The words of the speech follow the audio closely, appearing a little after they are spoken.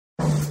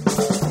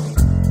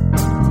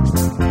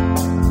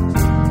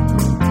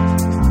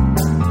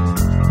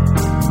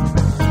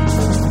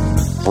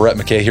Brett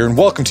McKay here, and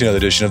welcome to another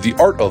edition of the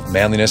Art of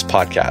Manliness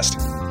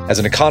podcast. As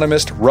an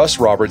economist, Russ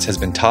Roberts has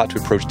been taught to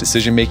approach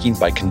decision-making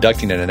by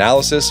conducting an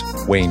analysis,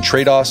 weighing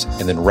trade-offs,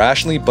 and then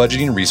rationally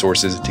budgeting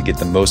resources to get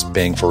the most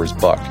bang for his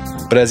buck.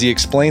 But as he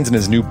explains in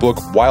his new book,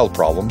 Wild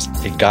Problems,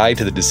 A Guide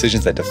to the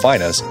Decisions That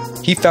Define Us,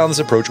 he found this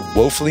approach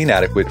woefully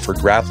inadequate for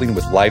grappling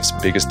with life's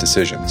biggest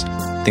decisions.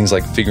 Things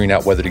like figuring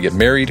out whether to get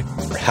married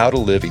or how to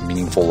live a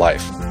meaningful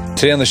life.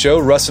 Today on the show,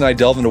 Russ and I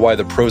delve into why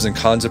the pros and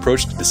cons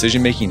approach to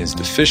decision-making is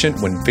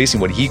deficient when facing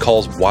what he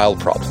calls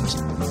wild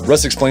problems.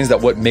 Russ explains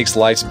that what makes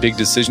life's big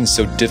decisions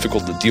so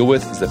difficult to deal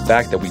with is the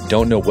fact that we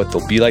don't know what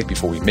they'll be like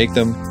before we make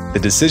them. The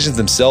decisions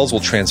themselves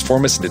will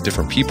transform us into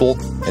different people,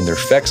 and their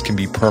effects can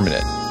be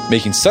permanent,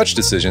 making such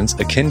decisions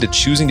akin to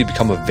choosing to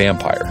become a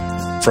vampire.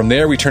 From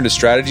there, we turn to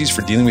strategies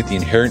for dealing with the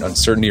inherent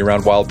uncertainty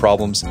around wild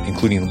problems,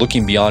 including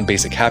looking beyond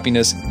basic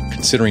happiness,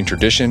 considering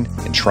tradition,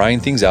 and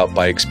trying things out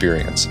by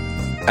experience.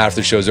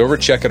 After the show's over,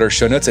 check out our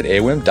show notes at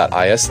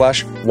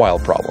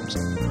awim.is/wildproblems.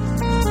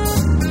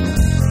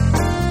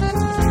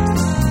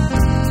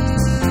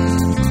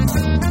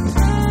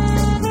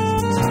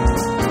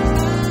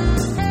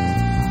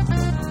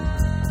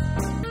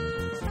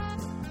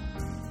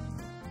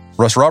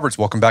 Russ Roberts,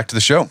 welcome back to the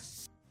show.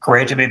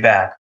 Great to be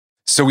back.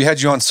 So we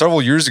had you on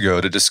several years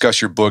ago to discuss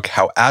your book,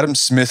 How Adam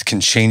Smith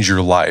Can Change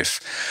Your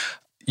Life.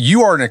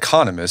 You are an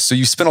economist, so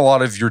you spend a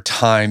lot of your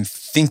time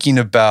thinking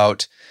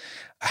about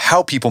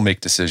how people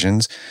make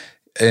decisions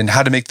and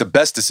how to make the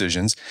best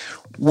decisions.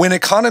 When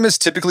economists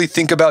typically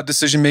think about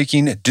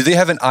decision-making, do they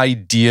have an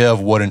idea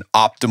of what an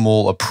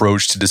optimal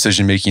approach to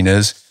decision-making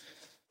is?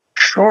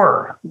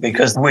 Sure,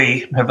 because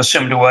we have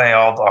assumed away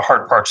all the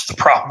hard parts of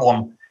the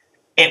problem.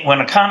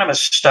 When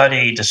economists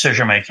study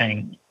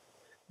decision-making,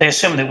 they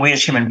assume that we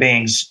as human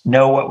beings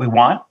know what we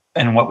want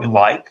and what we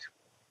like.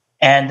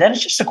 And then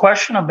it's just a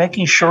question of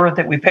making sure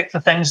that we pick the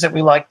things that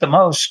we like the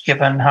most,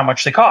 given how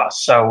much they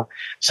cost. So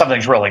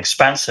something's really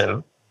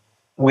expensive,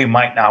 we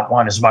might not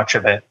want as much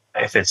of it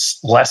if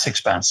it's less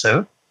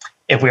expensive.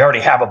 If we already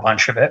have a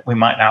bunch of it, we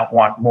might not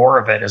want more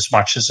of it as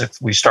much as if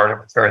we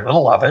started with very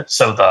little of it.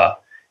 So the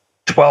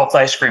 12th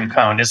ice cream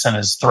cone isn't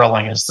as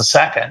thrilling as the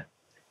second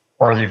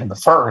or even the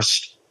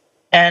first.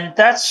 And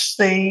that's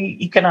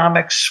the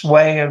economics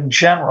way in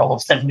general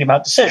of thinking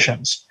about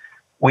decisions.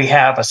 We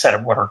have a set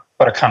of what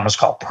economists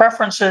call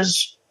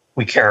preferences.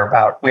 We have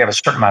a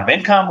certain amount of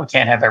income. We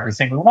can't have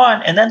everything we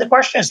want. And then the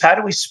question is, how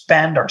do we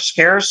spend our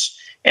scarce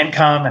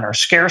income and our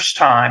scarce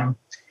time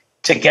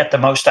to get the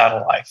most out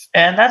of life?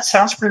 And that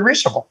sounds pretty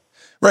reasonable.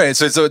 Right.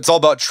 So it's all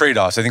about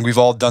trade-offs. I think we've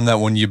all done that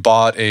when you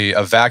bought a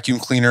vacuum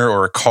cleaner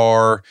or a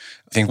car.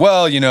 I think,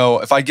 well,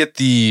 if I get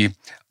the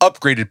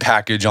upgraded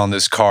package on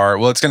this car,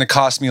 well, it's going to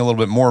cost me a little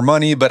bit more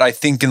money, but I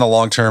think in the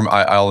long term,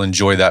 I'll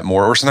enjoy that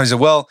more. Or sometimes,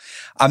 well,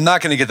 I'm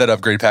not going to get that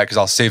upgrade pack because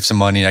I'll save some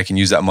money and I can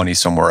use that money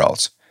somewhere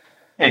else.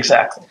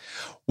 Exactly.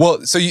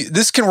 Well, so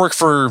this can work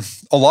for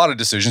a lot of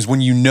decisions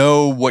when you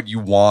know what you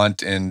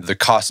want and the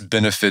cost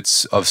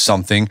benefits of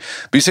something.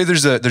 But you say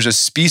there's a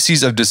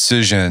species of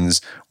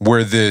decisions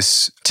where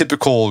this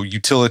typical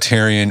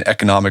utilitarian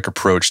economic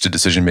approach to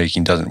decision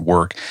making doesn't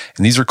work,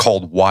 and these are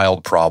called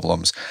wild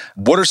problems.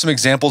 What are some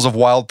examples of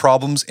wild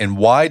problems, and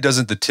why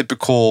doesn't the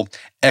typical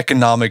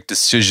economic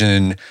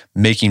decision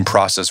making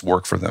process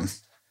work for them?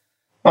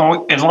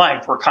 Well, in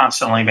life, we're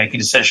constantly making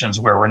decisions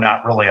where we're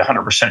not really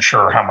 100%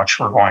 sure how much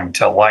we're going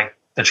to like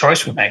the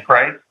choice we make,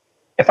 right?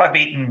 If I've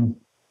eaten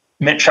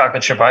mint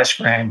chocolate chip ice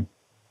cream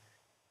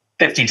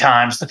 50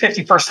 times, the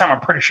 51st time, I'm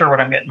pretty sure what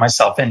I'm getting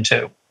myself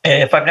into.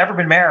 If I've never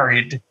been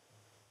married,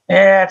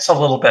 it's a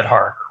little bit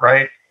harder,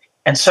 right?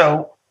 And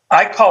so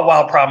I call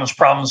wild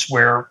problems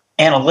where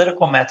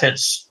analytical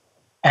methods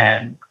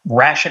and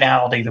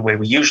rationality, the way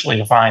we usually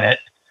define it,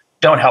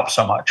 don't help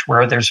so much,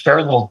 where there's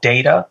very little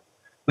data.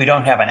 We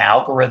don't have an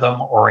algorithm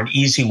or an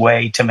easy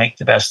way to make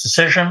the best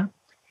decision.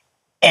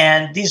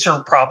 And these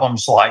are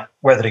problems like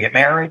whether to get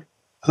married,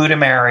 who to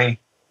marry,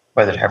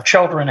 whether to have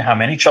children, how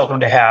many children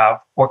to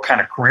have, what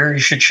kind of career you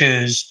should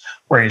choose,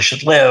 where you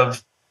should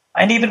live,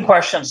 and even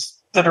questions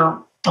that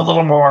are a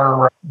little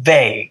more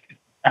vague.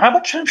 How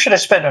much time should I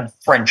spend on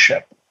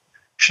friendship?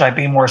 Should I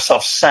be more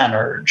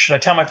self-centered? Should I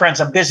tell my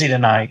friends I'm busy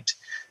tonight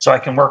so I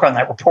can work on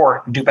that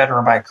report and do better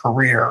in my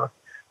career? A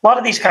lot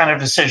of these kind of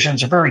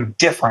decisions are very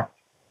different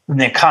than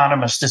the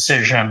economist's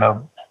decision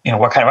of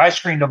what kind of ice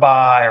cream to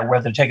buy or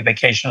whether to take a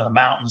vacation to the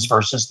mountains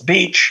versus the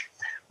beach.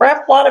 Where I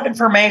have a lot of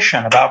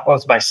information about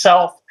both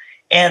myself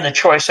and the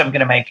choice I'm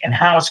going to make and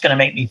how it's going to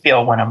make me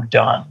feel when I'm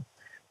done.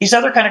 These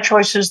other kind of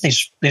choices,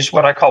 these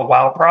what I call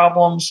wild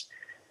problems,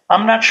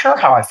 I'm not sure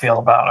how I feel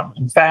about them.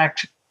 In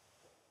fact,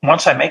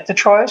 once I make the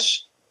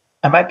choice,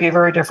 I might be a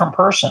very different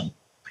person.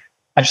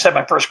 I just had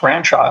my first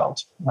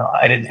grandchild. No,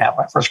 I didn't have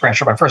my first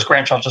grandchild. My first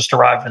grandchild just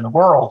arrived in the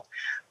world.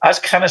 I was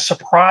kind of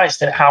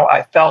surprised at how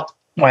I felt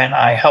when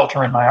I held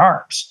her in my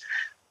arms.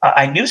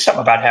 I knew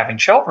something about having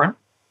children,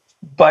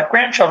 but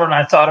grandchildren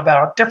I thought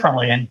about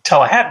differently until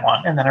I had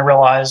one. And then I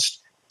realized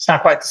it's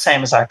not quite the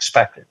same as I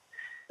expected.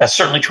 That's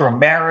certainly true of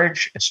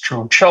marriage. It's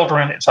true of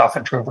children. It's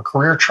often true of a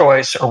career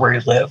choice or where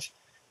you live.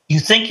 you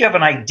think you have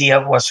an idea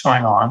of what's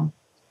going on.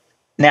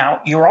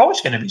 Now, you're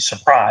always going to be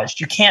surprised.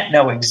 You can't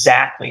know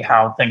exactly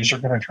how things are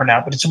going to turn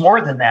out, but it's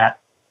more than that.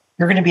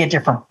 You're going to be a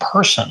different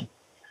person.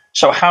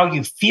 So how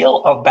you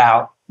feel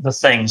about the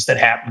things that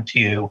happen to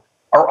you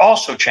are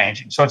also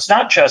changing. So it's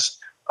not just,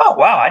 oh,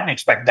 wow, I didn't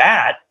expect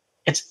that.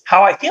 It's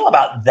how I feel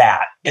about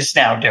that is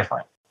now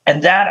different.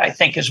 And that, I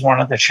think, is one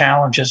of the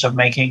challenges of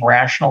making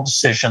rational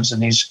decisions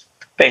in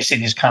facing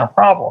these kind of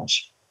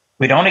problems.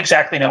 We don't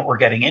exactly know what we're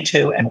getting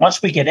into. And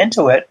once we get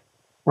into it,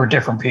 we're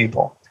different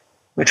people,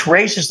 which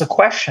raises the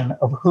question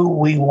of who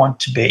we want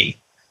to be.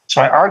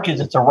 So I argue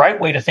that the right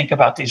way to think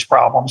about these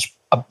problems,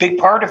 a big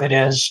part of it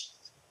is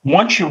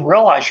once you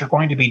realize you're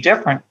going to be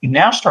different, you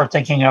now start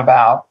thinking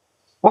about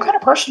what kind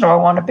of person do I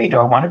want to be? Do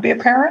I want to be a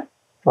parent?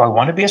 Do I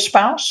want to be a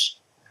spouse?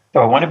 Do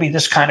I want to be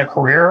this kind of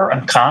career,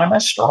 an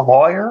economist or a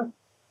lawyer?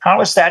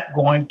 How is that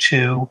going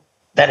to,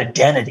 that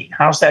identity,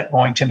 how is that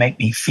going to make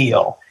me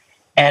feel?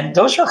 And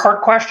those are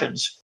hard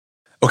questions.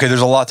 Okay,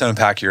 there's a lot to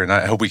unpack here, and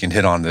I hope we can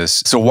hit on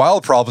this. So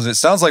wild problems, it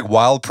sounds like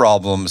wild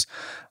problems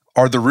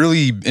are the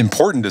really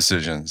important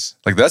decisions.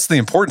 Like that's the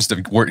importance of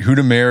who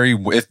to marry,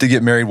 if to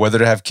get married, whether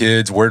to have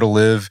kids, where to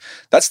live.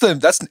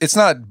 It's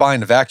not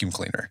buying a vacuum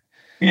cleaner.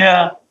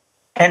 Yeah.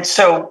 And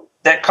so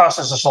that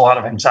causes us a lot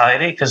of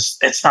anxiety because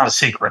it's not a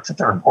secret that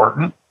they're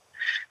important.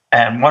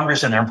 And one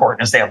reason they're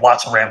important is they have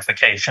lots of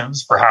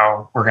ramifications for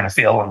how we're going to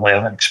feel and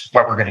live and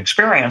what we're going to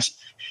experience.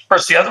 Of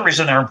course, the other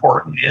reason they're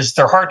important is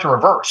they're hard to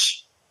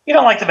reverse. You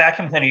don't like the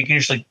vacuum cleaner, you can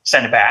usually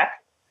send it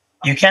back.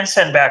 You can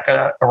send back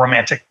a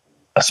romantic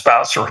a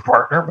spouse or a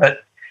partner,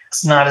 but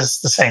it's not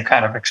the same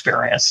kind of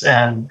experience.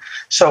 And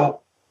so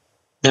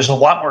there's a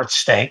lot more at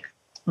stake.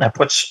 That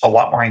puts a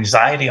lot more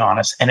anxiety on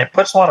us, and it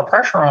puts a lot of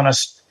pressure on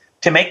us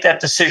to make that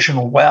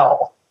decision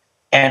well.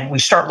 And we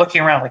start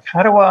looking around like,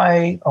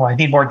 I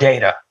need more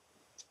data.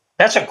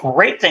 That's a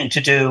great thing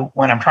to do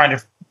when I'm trying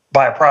to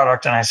buy a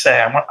product and I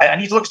say, I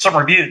need to look at some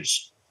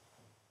reviews.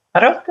 How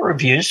do I look at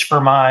reviews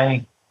for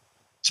my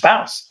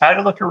spouse? How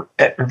do I look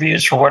at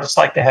reviews for what it's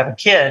like to have a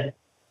kid,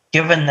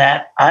 given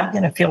that I'm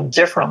going to feel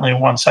differently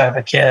once I have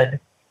a kid?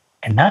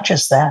 And not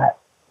just that,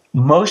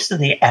 most of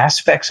the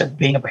aspects of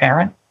being a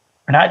parent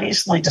are not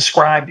easily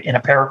described in a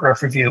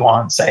paragraph review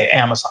on, say,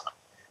 Amazon.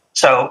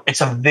 So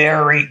it's a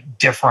very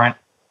different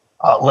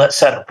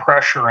set of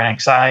pressure and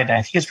anxiety. And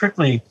I think it's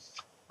particularly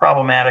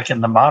problematic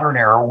in the modern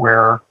era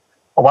where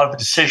a lot of the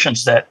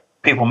decisions that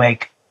people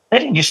make, they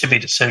didn't used to be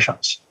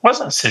decisions. It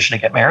wasn't a decision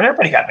to get married.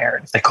 Everybody got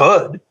married if they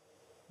could.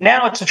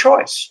 Now it's a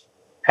choice.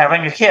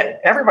 Having a kid.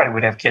 Everybody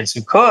would have kids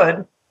who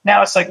could.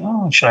 Now it's like,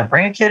 should I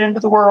bring a kid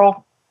into the world?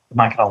 Am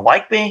I going to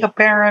like being a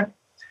parent?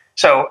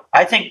 So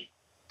I think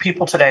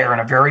people today are in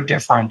a very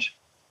different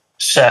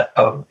set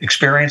of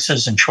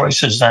experiences and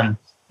choices than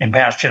in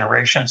past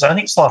generations. I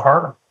think it's a lot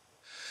harder.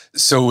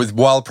 So with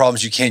wild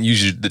problems, you can't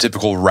use the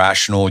typical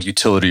rational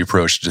utility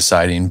approach to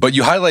deciding, but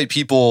you highlight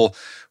people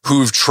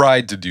who've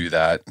tried to do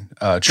that,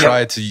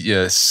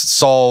 to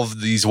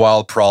solve these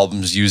wild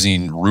problems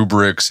using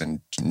rubrics and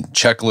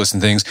checklists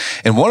and things.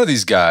 And one of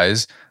these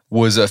guys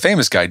was a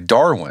famous guy,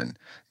 Darwin.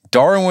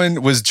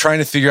 Darwin was trying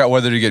to figure out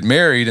whether to get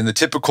married, and the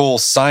typical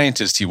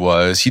scientist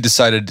he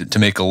decided to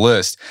make a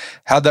list.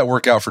 How'd that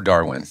work out for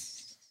Darwin?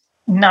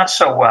 Not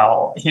so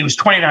well. He was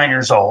 29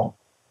 years old.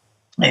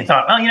 And he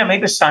thought,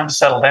 maybe it's time to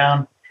settle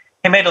down.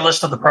 He made a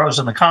list of the pros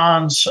and the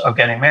cons of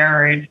getting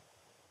married.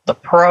 The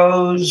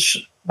pros,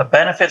 the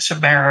benefits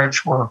of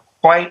marriage were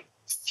quite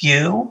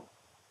few,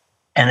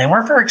 and they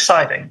weren't very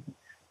exciting.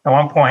 At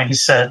one point, he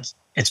said,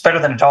 it's better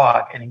than a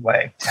dog,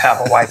 anyway, to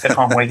have a wife at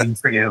home waiting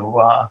for you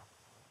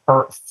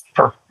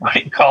for what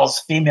he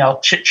calls female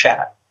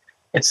chit-chat.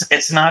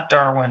 It's not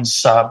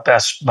Darwin's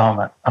best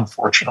moment,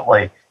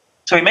 unfortunately.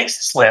 So he makes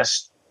this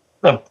list.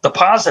 The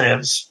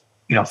positives,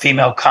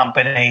 female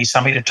company,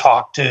 somebody to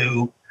talk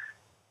to,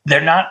 they're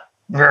not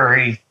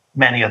very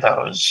many of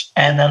those.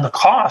 And then the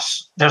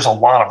costs, there's a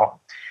lot of them.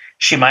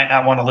 She might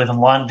not want to live in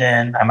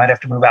London. I might have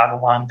to move out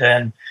of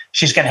London.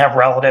 She's going to have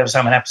relatives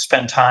I'm going to have to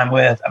spend time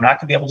with. I'm not going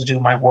to be able to do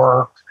my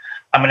work.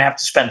 I'm going to have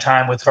to spend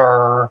time with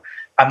her.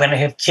 I'm going to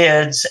have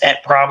kids and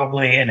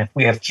if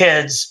we have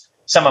kids,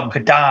 some of them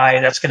could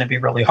die. That's going to be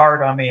really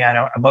hard on me. I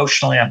know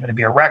emotionally I'm going to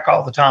be a wreck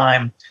all the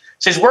time.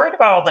 So he's worried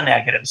about all the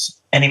negatives,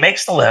 and he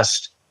makes the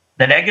list.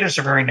 The negatives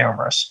are very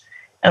numerous.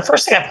 And the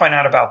first thing I point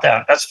out about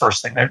that's the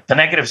first thing. The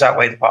negatives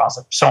outweigh the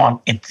positives.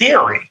 So in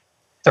theory,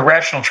 the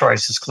rational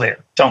choice is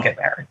clear. Don't get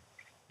married.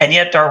 And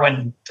yet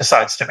Darwin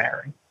decides to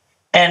marry.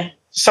 And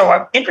so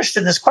I'm interested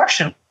in this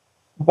question.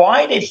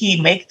 Why did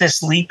he make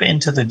this leap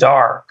into the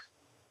dark,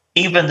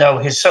 even though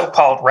his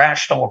so-called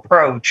rational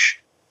approach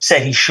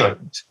said he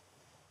shouldn't?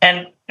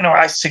 And,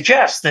 I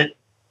suggest that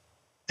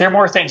there are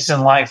more things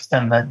in life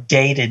than the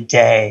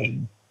day-to-day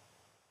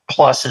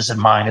pluses and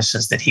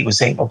minuses that he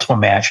was able to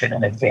imagine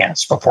in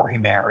advance before he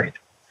married.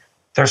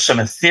 There's some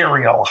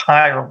ethereal,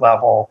 higher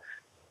level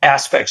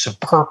aspects of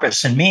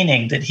purpose and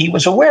meaning that he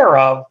was aware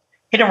of.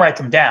 He didn't write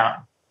them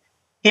down.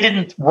 He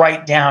didn't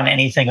write down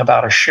anything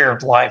about a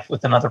shared life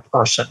with another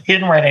person. He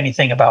didn't write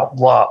anything about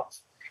love.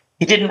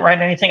 He didn't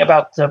write anything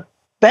about the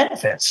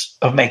benefits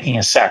of making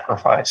a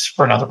sacrifice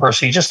for another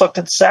person. He just looked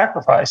at the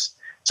sacrifice.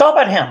 It's all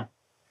about him.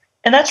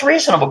 And that's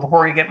reasonable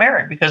before you get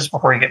married, because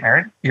before you get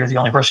married, you're the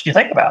only person you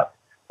think about.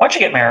 Once you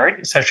get married,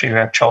 especially if you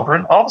have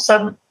children, all of a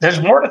sudden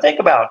there's more to think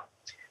about.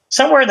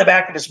 Somewhere in the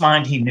back of his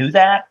mind, he knew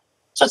that.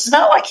 So it's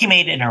not like he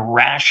made an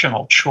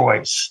irrational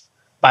choice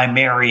by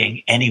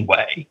marrying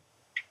anyway.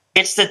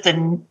 It's that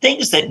the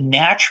things that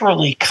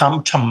naturally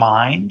come to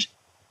mind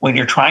when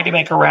you're trying to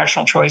make a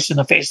rational choice in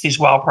the face of these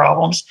wild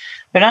problems,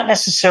 they're not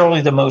necessarily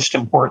the most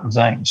important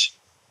things.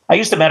 I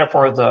use the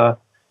metaphor of the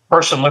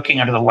person looking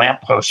under the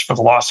lamppost for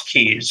the lost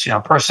keys. A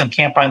person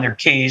can't find their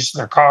keys,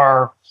 their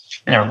car,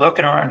 and they're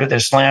looking under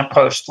this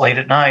lamppost late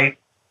at night.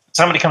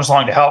 Somebody comes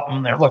along to help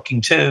them. They're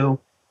looking too,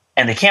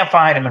 and they can't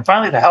find him. And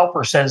finally, the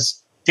helper says,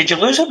 "Did you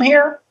lose him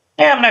here?"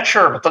 "Yeah, I'm not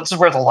sure, but this is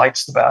where the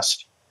light's the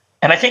best."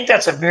 And I think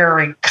that's a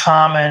very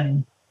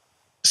common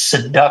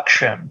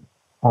seduction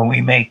when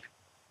we make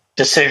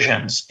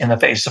decisions in the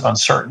face of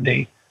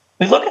uncertainty.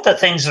 We look at the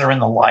things that are in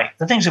the light,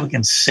 the things that we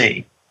can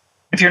see.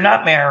 If you're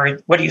not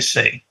married, what do you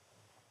see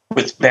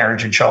with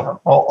marriage and children?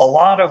 Well, a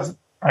lot of,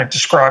 I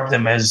describe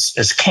them as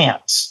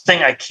can'ts,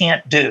 thing I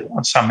can't do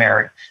once I'm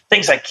married,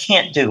 things I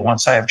can't do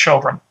once I have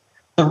children.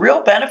 The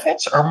real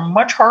benefits are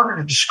much harder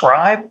to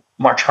describe,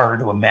 much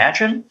harder to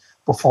imagine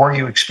before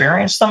you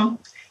experience them.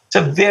 It's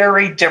a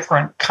very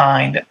different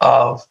kind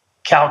of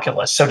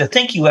calculus. So to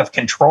think you have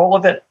control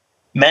of it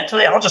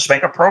mentally, I'll just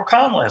make a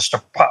pro-con list,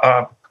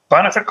 a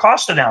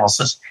benefit-cost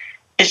analysis.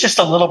 It's just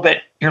a little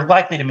bit, you're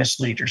likely to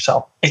mislead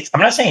yourself. I'm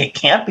not saying it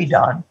can't be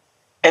done.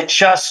 It's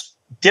just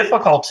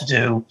difficult to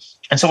do.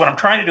 And so what I'm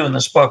trying to do in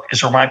this book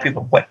is remind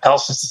people what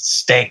else is at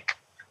stake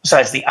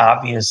besides the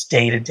obvious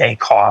day-to-day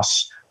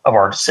costs of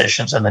our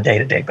decisions and the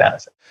day-to-day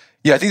benefit.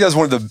 Yeah, I think that's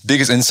one of the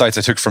biggest insights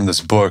I took from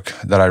this book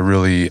that I've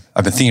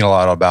been thinking a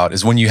lot about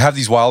is when you have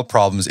these wild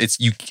problems,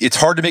 it's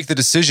hard to make the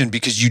decision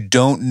because you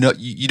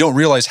don't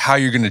realize how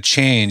you're going to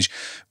change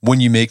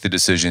when you make the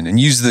decision. And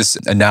use this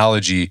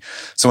analogy,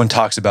 someone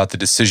talks about the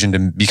decision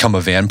to become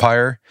a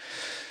vampire.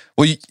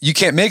 Well, you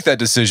can't make that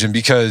decision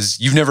because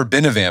you've never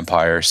been a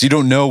vampire, so you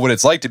don't know what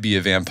it's like to be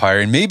a vampire.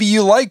 And maybe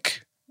you will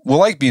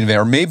like being a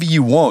vampire, or maybe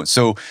you won't.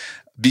 So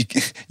the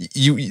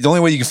only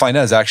way you can find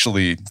out is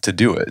actually to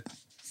do it.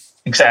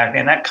 Exactly.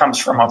 And that comes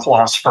from a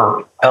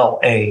philosopher,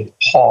 L.A.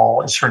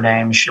 Hall is her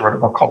name. She wrote a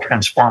book called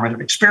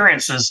Transformative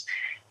Experiences.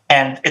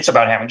 And it's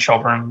about having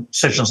children,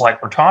 decisions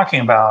like we're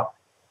talking about.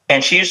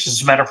 And she uses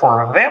this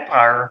metaphor of a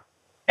vampire.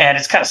 And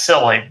it's kind of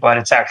silly, but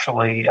it's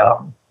actually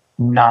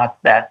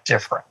not that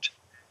different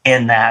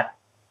in that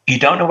you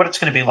don't know what it's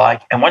going to be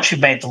like. And once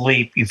you've made the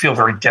leap, you feel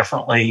very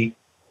differently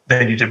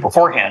than you did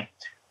beforehand.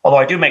 Although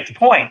I do make the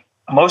point,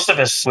 most of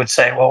us would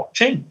say, well,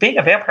 gee, being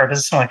a vampire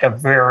doesn't seem like a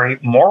very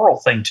moral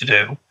thing to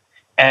do.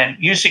 And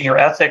using your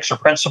ethics or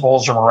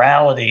principles or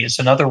morality is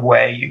another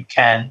way you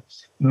can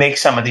make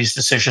some of these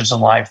decisions in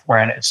life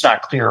when it's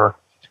not clear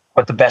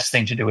what the best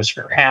thing to do is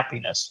for your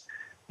happiness.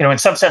 In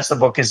some sense, the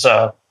book is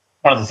one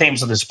of the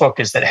themes of this book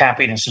is that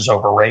happiness is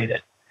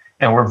overrated.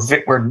 And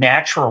we're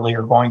naturally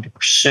are going to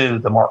pursue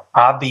the more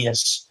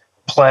obvious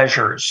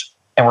pleasures,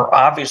 and we're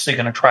obviously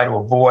going to try to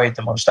avoid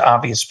the most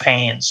obvious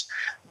pains.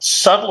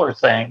 Subtler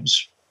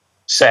things,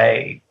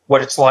 say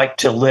what it's like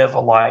to live a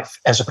life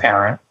as a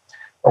parent,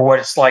 or what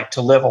it's like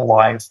to live a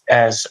life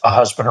as a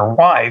husband or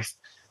wife,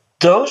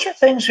 those are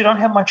things we don't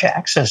have much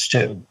access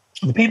to.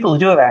 The people who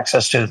do have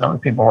access to them, the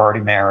people who are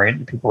already married,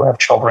 the people who have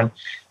children,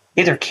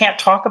 either can't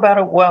talk about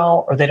it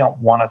well or they don't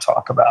want to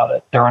talk about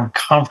it. They're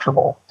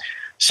uncomfortable.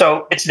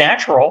 So it's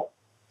natural,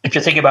 if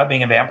you're thinking about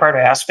being a vampire, to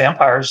ask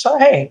vampires,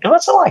 hey,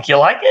 what's it like? You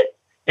like it?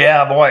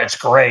 Yeah, boy, it's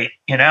great.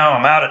 I'm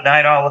out at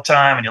night all the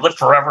time and you live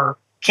forever.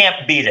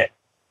 Can't beat it.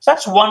 So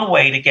that's one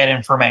way to get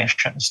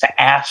information, is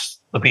to ask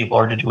the people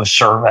or to do a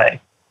survey.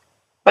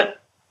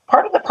 But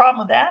part of the problem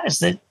with that is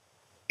that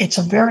it's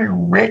a very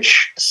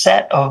rich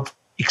set of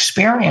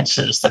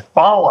experiences that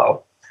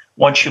follow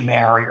once you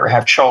marry or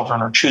have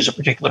children or choose a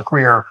particular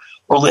career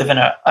or live in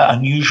an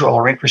unusual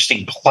or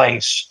interesting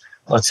place.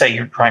 Let's say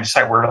you're trying to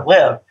decide where to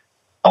live.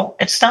 Oh,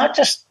 it's not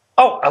just,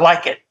 I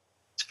like it.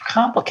 It's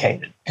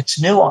complicated. It's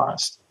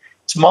nuanced.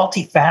 It's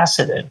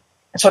multifaceted.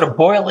 And sort of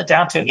boil it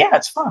down to, yeah,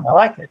 it's fun. I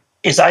like it,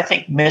 is, I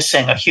think,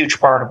 missing a huge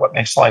part of what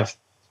makes life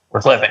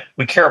worth living.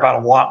 We care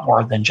about a lot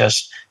more than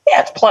just,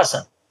 yeah, it's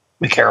pleasant.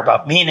 We care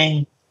about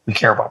meaning. We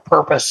care about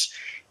purpose.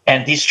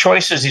 And these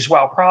choices, these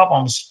wild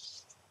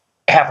problems,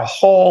 have a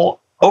whole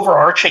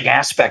overarching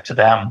aspect to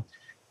them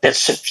that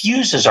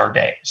suffuses our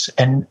days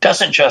and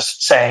doesn't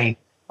just say,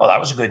 oh, that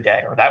was a good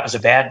day or that was a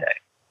bad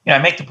day. I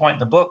make the point in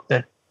the book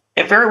that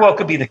it very well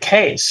could be the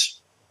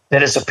case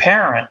that as a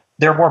parent,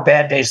 there are more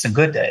bad days than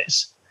good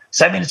days. Does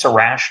that mean it's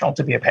irrational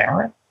to be a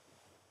parent?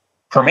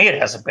 For me, it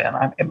hasn't been.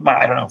 I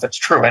don't know if it's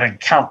true. I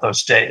didn't count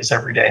those days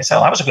every day. So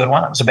that was a good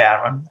one. That was a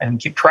bad one. I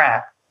didn't keep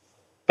track.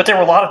 But there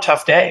were a lot of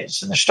tough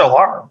days, and there still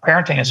are.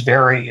 Parenting is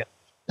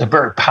a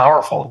very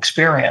powerful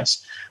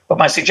experience. But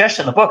my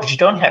suggestion in the book is you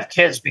don't have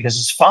kids because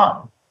it's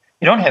fun.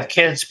 You don't have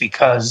kids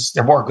because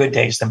there are more good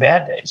days than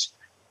bad days.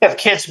 You have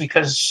kids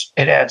because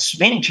it adds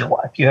meaning to your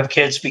life. You have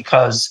kids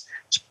because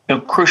It's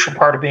a crucial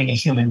part of being a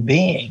human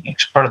being.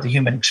 It's part of the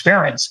human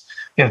experience.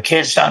 You have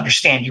kids to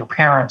understand your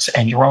parents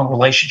and your own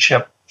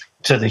relationship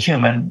to the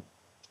human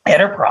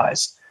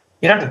enterprise.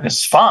 You don't do it because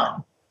it's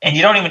fun. And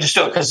you don't even just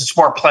do it because it's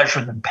more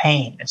pleasure than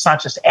pain. It's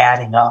not just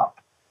adding up.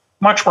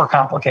 Much more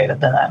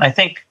complicated than that. And I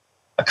think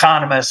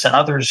economists and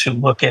others who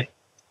look at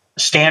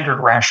standard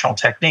rational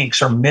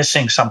techniques are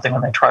missing something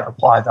when they try to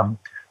apply them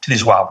to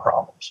these wild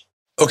problems.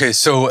 Okay,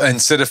 so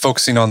instead of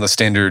focusing on the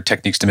standard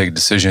techniques to make a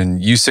decision,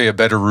 you say a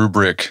better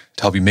rubric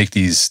to help you make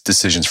these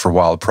decisions for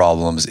wild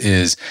problems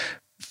is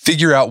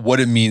figure out what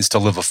it means to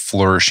live a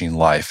flourishing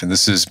life. And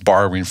this is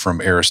borrowing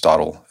from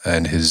Aristotle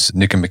and his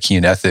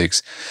Nicomachean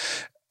Ethics.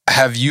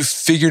 Have you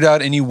figured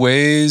out any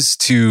ways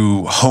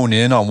to hone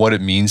in on what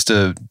it means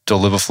to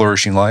live a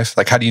flourishing life?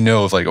 Like, how do you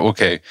know if, like,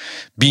 okay,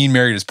 being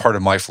married is part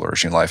of my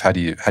flourishing life? How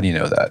do you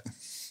know that?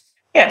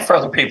 Yeah, and for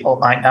other people, it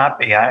might not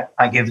be. I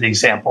give the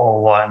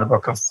example in the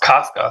book of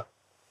Kafka.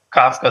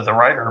 Kafka, the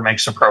writer,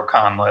 makes a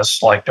pro-con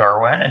list like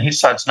Darwin, and he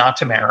decides not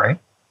to marry.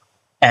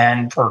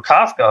 And for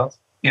Kafka,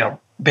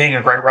 being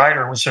a great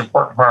writer was an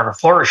important part of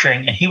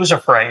flourishing, and he was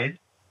afraid,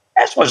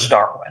 as was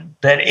Darwin,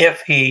 that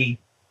if he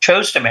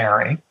chose to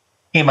marry,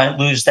 he might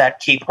lose that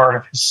key part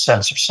of his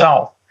sense of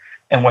self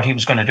and what he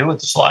was going to do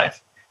with his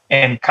life.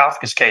 In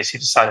Kafka's case, he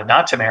decided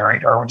not to marry.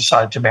 Darwin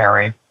decided to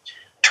marry.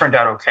 Turned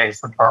out okay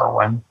for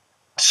Darwin.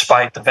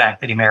 Despite the fact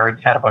that he married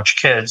and had a bunch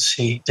of kids,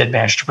 he did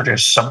manage to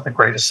produce some of the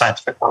greatest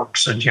scientific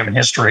works in human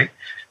history.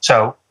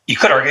 So you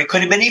could argue it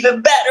could have been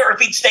even better if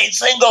he'd stayed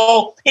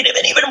single. He'd have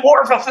been even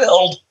more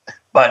fulfilled.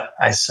 But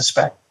I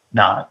suspect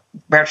not.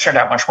 Marriage turned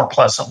out much more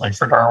pleasantly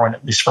for Darwin,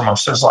 at least for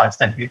most of his life,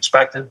 than he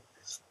expected,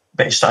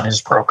 based on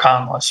his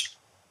pro-con list.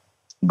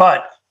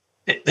 But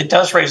it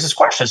does raise this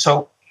question.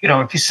 So,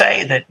 if you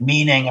say that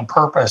meaning and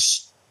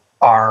purpose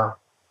are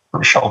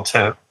crucial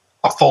to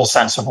a full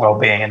sense of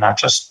well-being and not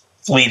just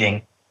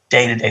fleeting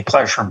day-to-day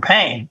pleasure and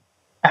pain,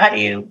 how do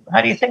you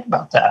think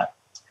about that?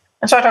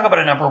 And so I talk about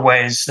a number of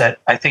ways that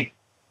I think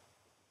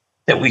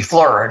that we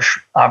flourish.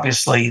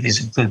 Obviously,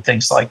 these include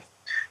things like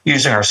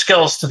using our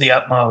skills to the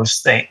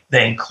utmost. They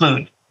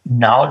include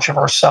knowledge of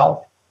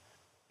ourselves.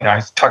 I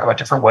talk about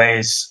different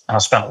ways, and I'll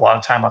spend a lot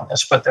of time on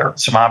this, but there are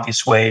some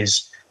obvious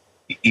ways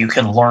you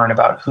can learn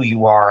about who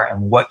you are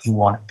and what you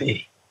want to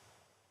be.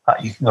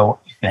 You can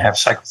have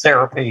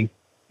psychotherapy,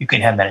 you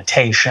can have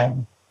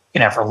meditation, you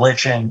can have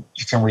religion,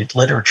 you can read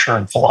literature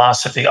and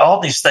philosophy. All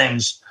these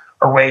things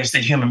are ways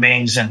that human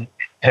beings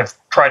have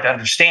tried to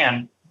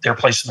understand their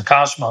place in the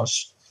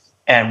cosmos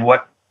and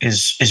what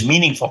is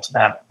meaningful to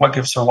them, what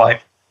gives their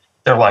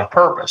life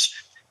purpose.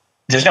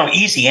 There's no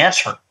easy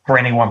answer for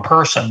any one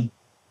person.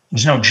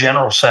 There's no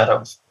general set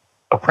of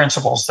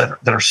principles that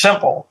are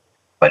simple,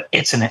 but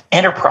it's an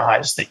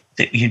enterprise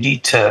that you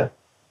need to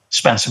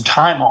spend some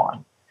time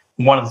on.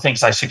 One of the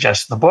things I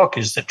suggest in the book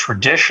is that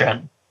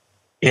tradition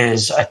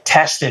is a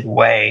tested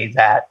way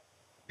that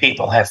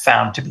people have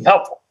found to be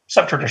helpful.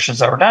 Some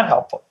traditions are not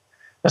helpful.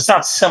 It's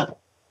not simple,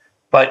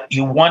 but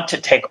you want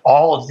to take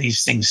all of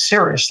these things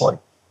seriously.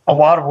 A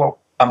lot of what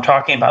I'm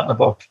talking about in the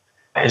book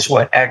is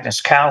what Agnes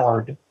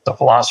Callard, the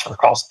philosopher,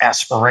 calls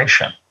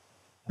aspiration.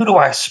 Who do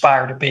I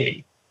aspire to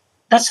be?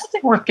 That's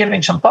something worth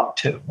giving some thought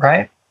to,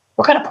 right?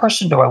 What kind of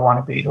person do I want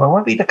to be? Do I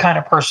want to be the kind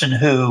of person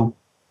who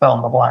fill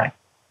in the blank?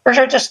 Or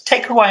should I just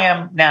take who I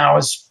am now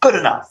as good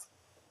enough?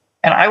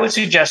 And I would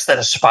suggest that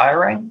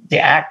aspiring, the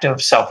act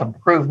of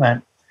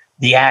self-improvement,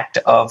 the act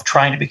of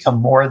trying to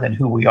become more than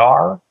who we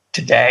are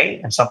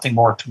today and something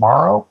more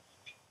tomorrow,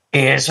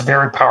 is a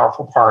very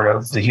powerful part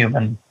of the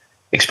human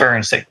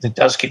experience that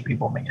does give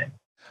people meaning.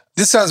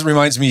 This sounds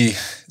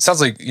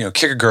like,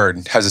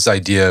 Kierkegaard has this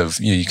idea of,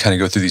 you kind of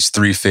go through these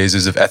three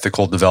phases of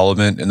ethical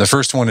development. And the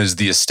first one is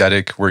the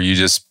aesthetic, where you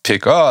just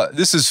pick,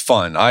 this is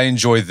fun. I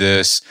enjoy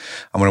this.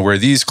 I'm going to wear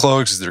these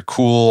clothes because they're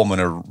cool. I'm going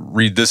to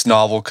read this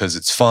novel because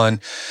it's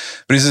fun.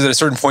 But he says at a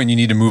certain point, you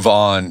need to move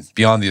on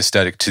beyond the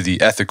aesthetic to the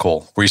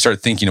ethical, where you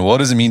start thinking, well, what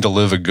does it mean to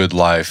live a good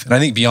life? And I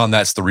think beyond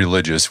that's the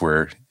religious,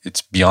 where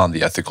it's beyond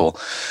the ethical.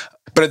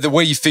 But the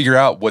way you figure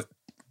out what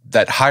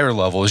that higher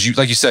level is,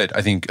 like you said,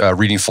 I think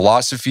reading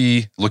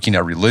philosophy, looking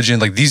at religion,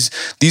 like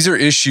these are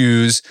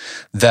issues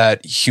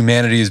that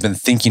humanity has been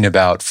thinking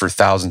about for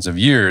thousands of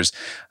years.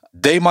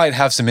 They might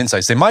have some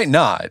insights. They might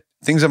not.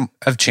 Things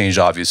have changed,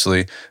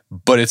 obviously,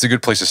 but it's a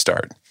good place to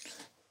start.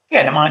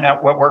 Yeah, it might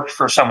not. What worked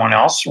for someone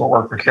else, what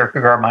worked for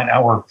Kierkegaard, might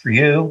not work for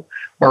you.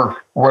 Or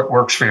what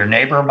works for your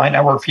neighbor might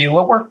not work for you.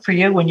 What worked for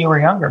you when you were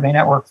younger may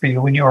not work for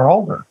you when you were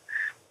older.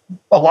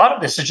 A lot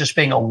of this is just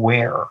being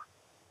aware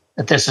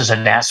that this is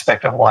an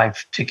aspect of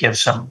life to give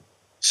some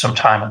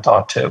time and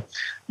thought to. I'm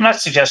not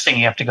suggesting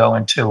you have to go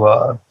into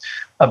a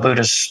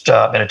Buddhist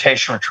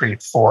meditation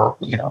retreat for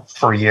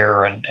a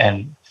year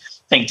and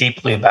think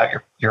deeply about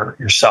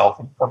yourself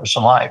and purpose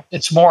in life.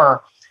 It's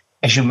more,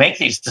 as you make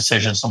these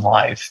decisions in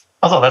life,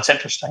 although that's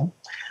interesting,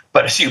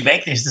 but as you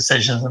make these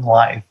decisions in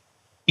life,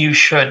 you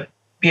should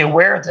be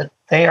aware that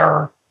they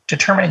are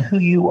determining who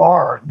you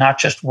are, not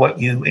just what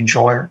you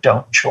enjoy or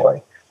don't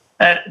enjoy.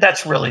 And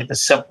that's really the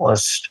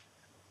simplest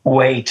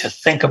way to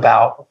think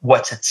about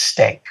what's at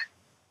stake.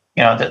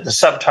 The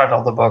subtitle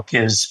of the book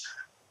is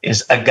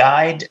A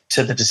Guide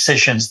to the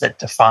Decisions That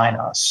Define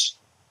Us.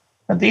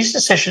 And these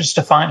decisions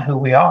define who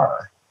we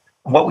are,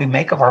 what we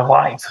make of our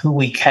life, who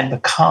we can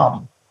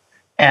become.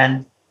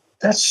 And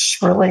that's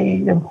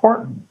really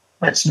important.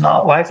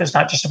 Life is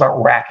not just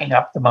about racking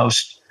up the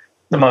most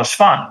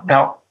fun.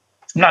 Now,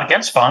 I'm not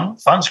against fun.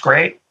 Fun's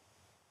great.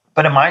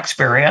 But in my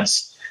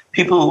experience,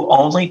 people who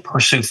only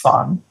pursue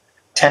fun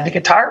tend to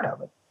get tired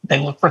of it. They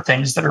look for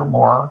things that are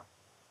more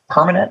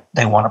permanent.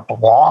 They want to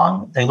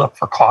belong. They look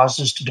for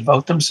causes to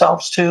devote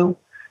themselves to.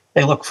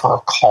 They look for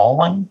a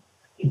calling.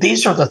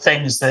 These are the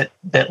things that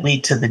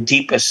lead to the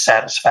deepest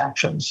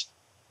satisfactions.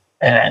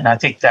 And I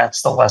think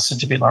that's the lesson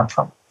to be learned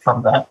from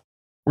that.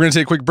 We're going to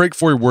take a quick break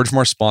for a word from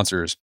our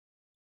sponsors.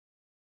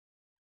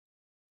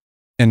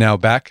 And now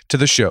back to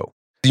the show.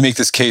 You make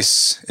this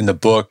case in the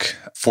book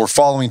for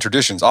following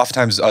traditions.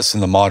 Oftentimes us in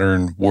the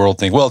modern world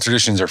think, well,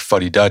 traditions are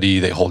fuddy-duddy,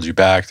 they hold you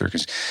back.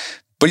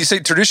 But you say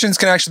traditions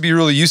can actually be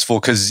really useful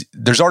because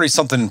there's already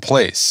something in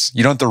place.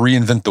 You don't have to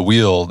reinvent the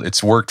wheel.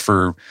 It's worked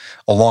for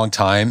a long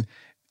time.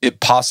 It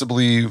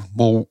possibly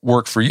will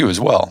work for you as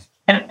well.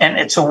 And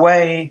it's a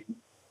way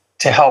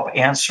to help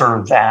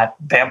answer that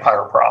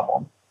vampire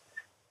problem.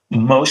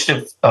 Most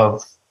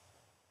of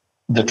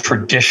the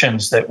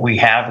traditions that we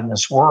have in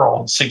this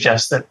world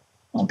suggest that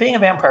being a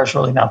vampire is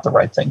really not the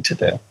right thing to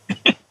do.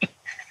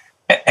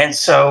 And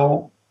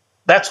so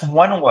that's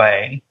one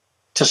way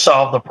to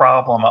solve the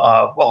problem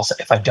of, well,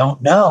 if I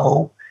don't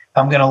know if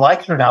I'm going to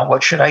like it or not,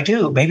 what should I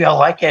do? Maybe I'll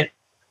like it.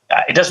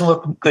 It doesn't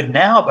look good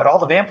now, but all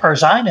the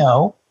vampires I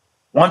know,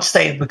 once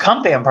they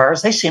become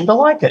vampires, they seem to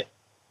like it.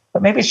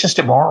 But maybe it's just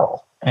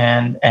immoral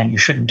and you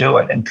shouldn't do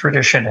it. And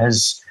tradition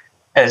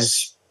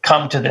has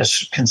come to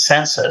this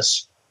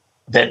consensus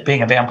that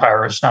being a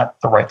vampire is not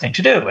the right thing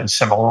to do. And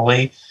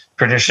similarly,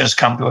 tradition has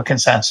come to a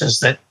consensus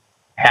that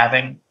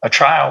having a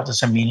child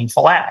is a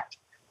meaningful act.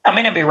 It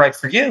may not be right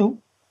for you,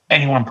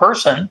 any one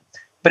person,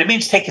 but it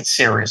means take it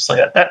seriously.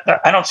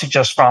 I don't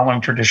suggest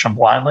following tradition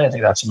blindly. I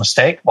think that's a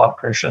mistake. A lot of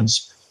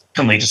traditions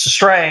can lead us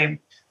astray.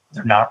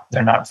 They're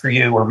not for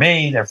you or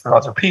me. They're for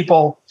other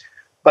people.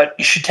 But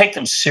you should take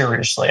them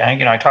seriously. I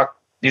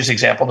use the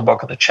example in the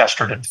book of the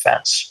Chesterton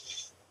fence.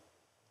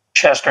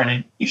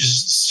 Chesterton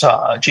uses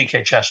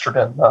G.K.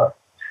 Chesterton, the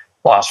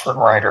philosopher and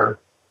writer,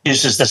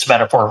 uses this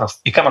metaphor of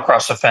you come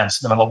across a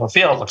fence in the middle of a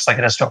field, it looks like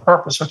it has no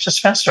purpose. What's this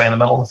fence doing in the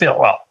middle of the field?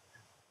 Well,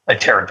 they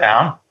tear it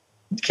down.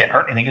 It can't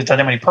hurt anything. It doesn't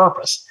have any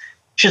purpose.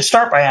 You should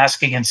start by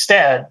asking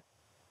instead,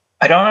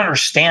 I don't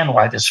understand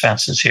why this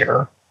fence is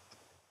here,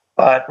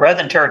 but rather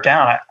than tear it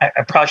down,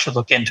 I probably should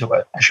look into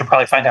it. I should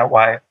probably find out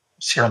why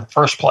it's here in the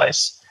first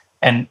place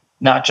and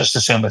not just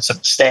assume it's a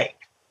mistake.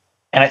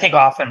 And I think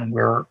often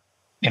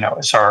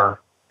it's our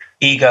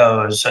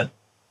egos and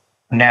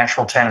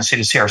natural tendency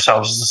to see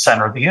ourselves as the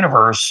center of the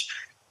universe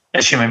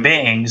as human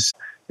beings.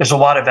 There's a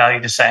lot of value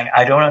to saying,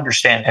 I don't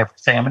understand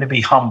everything. I'm going to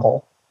be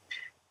humble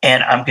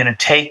and I'm going to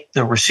take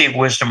the received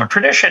wisdom of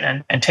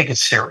tradition and take it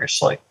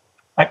seriously.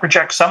 I might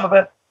reject some of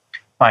it,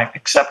 might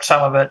accept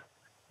some of it,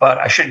 but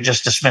I shouldn't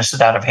just dismiss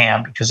it out of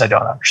hand because I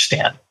don't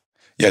understand.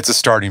 Yeah, it's a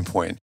starting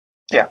point.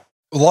 Yeah.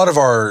 A lot of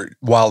our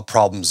wild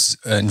problems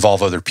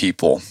involve other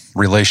people,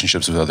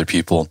 relationships with other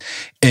people.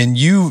 And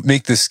you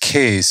make this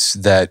case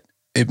that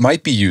it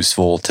might be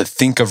useful to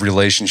think of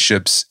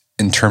relationships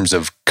in terms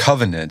of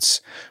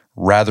covenants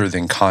rather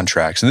than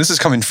contracts. And this is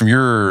coming from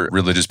your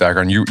religious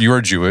background. You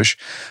are Jewish.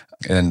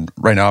 And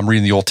right now I'm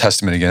reading the Old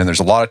Testament again, and there's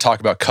a lot of talk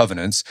about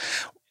covenants.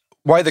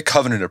 Why the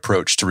covenant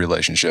approach to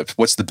relationships?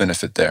 What's the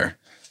benefit there?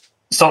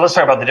 So let's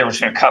talk about the difference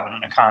between a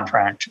covenant and a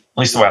contract, at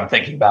least the way I'm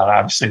thinking about it.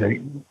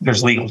 Obviously,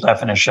 there's legal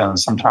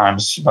definitions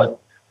sometimes,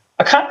 but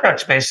a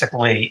contract's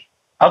basically,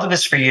 I'll do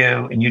this for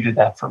you and you do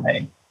that for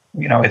me.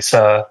 It's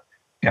a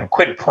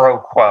quid pro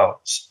quo.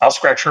 I'll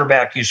scratch your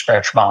back, you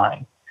scratch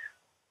mine.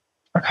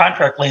 A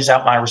contract lays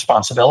out my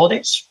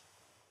responsibilities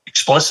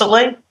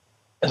explicitly.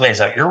 It lays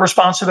out your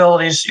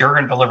responsibilities. You're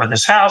going to deliver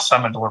this house.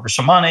 I'm going to deliver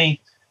some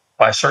money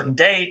by a certain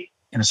date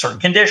in a certain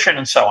condition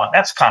and so on.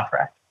 That's a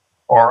contract.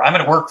 Or I'm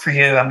going to work for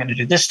you. I'm going to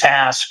do this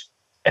task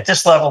at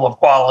this level of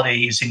quality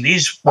using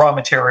these raw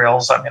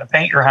materials. I'm going to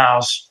paint your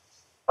house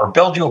or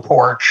build you a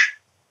porch.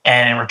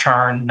 And in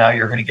return,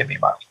 you're going to give me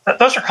money.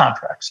 Those are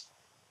contracts.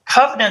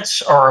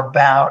 Covenants are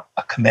about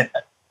a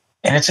commitment.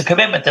 And it's a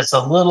commitment that's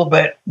a little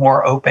bit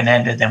more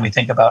open-ended than we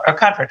think about. A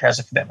contract has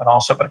a commitment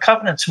also, but a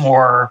covenant's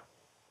more,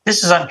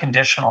 this is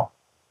unconditional.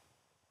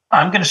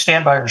 I'm going to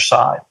stand by your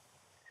side.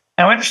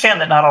 Now, I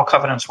understand that not all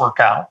covenants work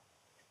out.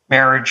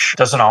 Marriage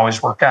doesn't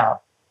always work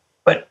out.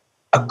 But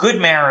a good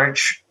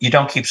marriage, you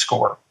don't keep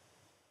score.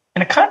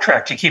 In a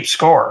contract, you keep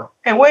score.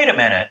 Hey, wait a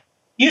minute.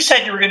 You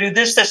said you were going to do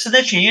this, this, and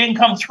this, and you didn't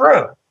come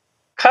through.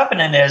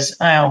 Covenant is,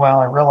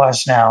 I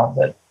realize now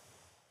that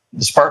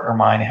this partner of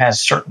mine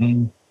has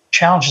certain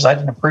challenges I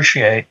didn't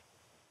appreciate,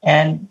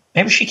 and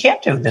maybe she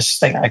can't do this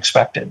thing I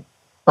expected,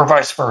 or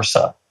vice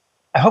versa.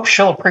 I hope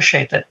she'll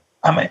appreciate that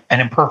I'm an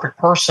imperfect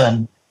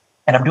person,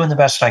 and I'm doing the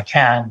best I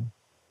can,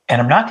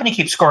 and I'm not going to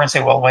keep score and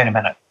say, well, wait a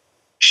minute.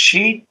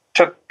 She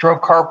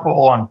drove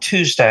carpool on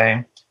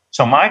Tuesday,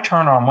 So my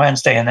turn on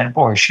Wednesday, and then,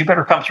 boy, she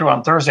better come through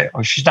on Thursday.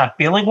 Oh, she's not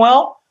feeling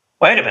well?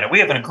 Wait a minute. We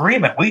have an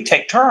agreement. We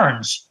take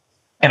turns.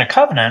 In a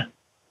covenant,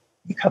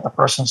 you cut the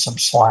person some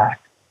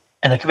slack.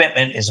 And the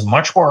commitment is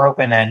much more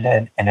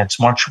open-ended, and it's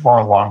much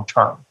more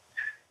long-term.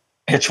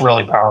 It's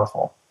really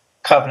powerful.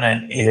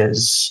 Covenant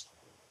is,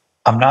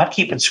 I'm not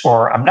keeping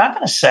score. I'm not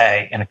going to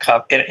say in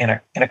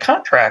a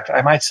contract,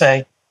 I might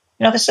say,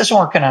 this isn't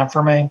working out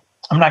for me.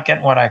 I'm not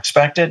getting what I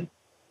expected.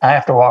 I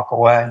have to walk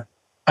away.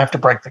 I have to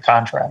break the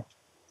contract.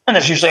 And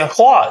there's usually a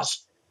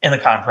clause in the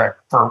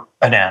contract for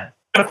an end.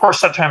 But of course,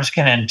 sometimes it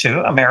can end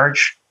too. A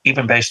marriage,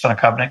 even based on a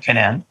covenant, can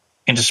end.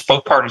 And just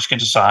both parties can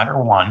decide,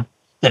 or one,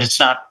 that it's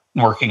not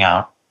working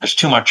out. There's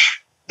too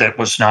much that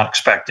was not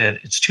expected.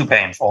 It's too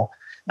painful.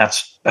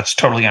 That's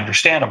totally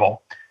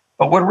understandable.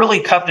 But what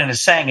really covenant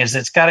is saying is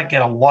it's got to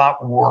get a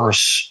lot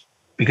worse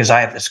because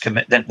I have this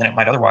commitment than it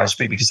might otherwise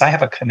be, because I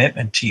have a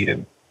commitment to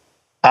you.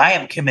 I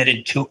am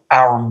committed to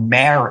our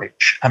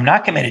marriage. I'm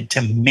not committed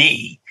to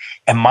me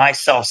and my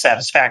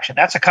self-satisfaction.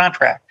 That's a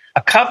contract.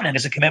 A covenant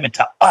is a commitment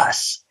to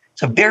us.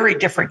 It's a very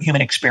different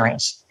human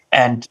experience.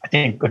 And I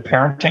think good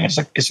parenting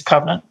is a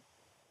covenant,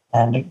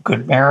 and a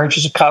good marriage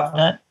is a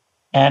covenant.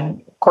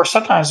 And of course,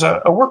 sometimes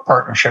a work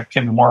partnership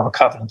can be more of a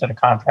covenant than a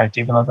contract,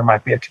 even though there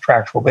might be a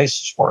contractual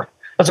basis for it.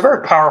 It's a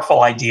very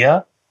powerful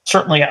idea.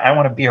 Certainly, I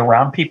want to be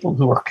around people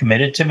who are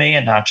committed to me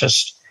and not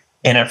just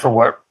in it for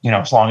what,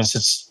 as long as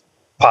it's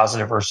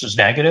positive versus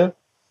negative.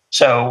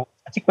 So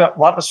I think a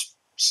lot of us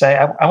say,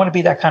 I want to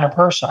be that kind of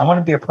person. I want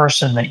to be a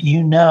person that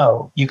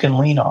you can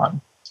lean on,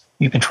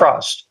 you can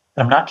trust,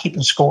 that I'm not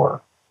keeping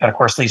score. That, of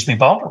course, leaves me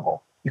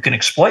vulnerable. You can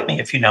exploit me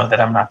if you know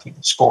that I'm not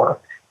keeping score.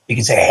 You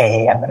can say,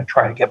 hey, I'm going to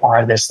try to get more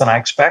out of this than I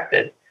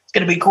expected. It's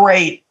going to be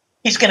great.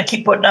 He's going to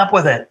keep putting up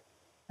with it.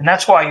 And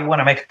that's why you want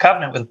to make a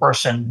covenant with a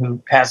person who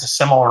has a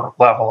similar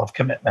level of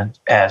commitment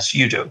as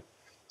you do.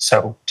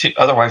 So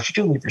otherwise, you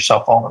do leave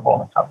yourself vulnerable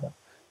in a covenant.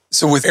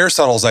 So with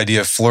Aristotle's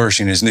idea of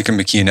flourishing, his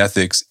Nicomachean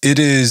Ethics,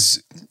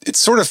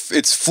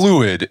 it's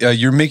fluid.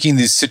 You're making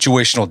these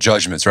situational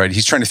judgments, right?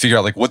 He's trying to figure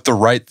out what the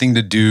right thing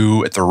to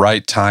do at the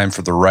right time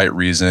for the right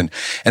reason.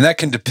 And that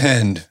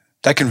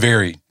can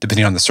vary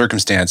depending on the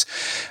circumstance.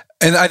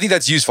 And I think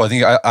that's useful. I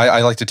think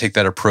I like to take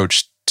that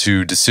approach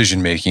to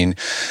decision making.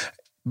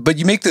 But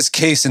you make this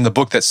case in the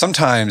book that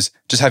sometimes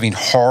just having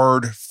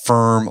hard,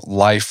 firm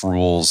life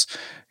rules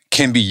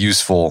can be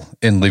useful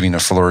in living a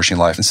flourishing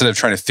life instead of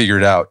trying to figure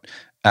it out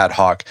ad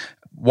hoc.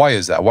 Why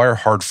is that? Why are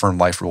hard, firm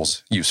life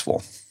rules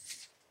useful?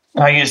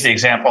 I use the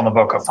example in the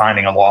book of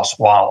finding a lost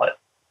wallet.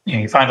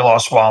 You find a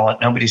lost wallet,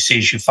 nobody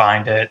sees you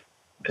find it.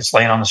 It's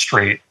laying on the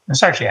street.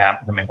 This actually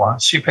happened to me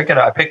once. You pick it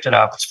up, I picked it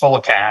up, it's full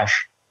of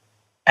cash,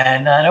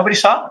 and nobody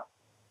saw it.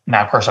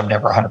 Now, of course, I'm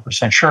never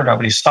 100% sure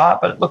nobody saw it,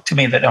 but it looked to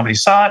me that nobody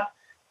saw it.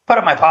 Put it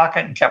in my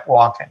pocket and kept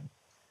walking.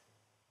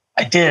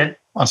 I did,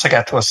 once I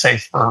got to a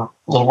safe or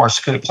a little more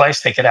secluded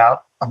place, take it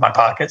out of my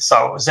pocket,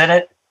 saw what was in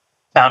it,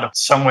 found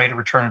some way to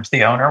return it to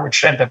the owner,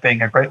 which ended up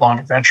being a great long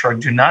adventure. I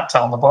do not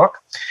tell in the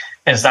book.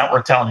 And it's not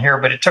worth telling here,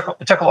 but it took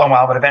a long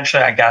while, but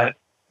eventually I got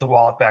the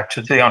wallet back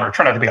to the owner. It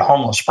turned out to be a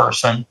homeless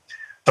person.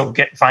 So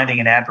finding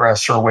an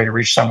address or a way to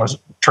reach someone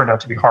turned out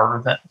to be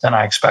harder than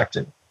I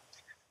expected.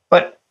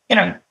 But,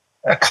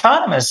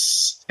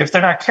 economists, if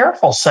they're not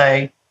careful,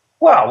 say,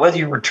 well, whether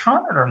you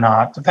return it or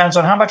not depends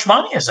on how much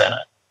money is in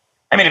it.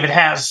 I mean, if it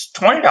has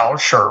 $20,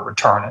 sure,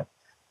 return it.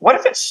 What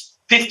if it's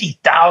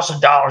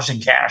 $50,000 in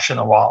cash in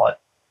the wallet?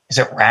 Is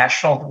it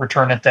rational to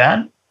return it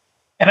then?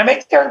 And I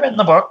make the argument in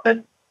the book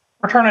that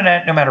return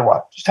it no matter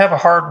what. Just have a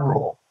hard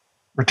rule.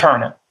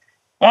 Return it.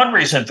 One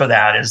reason for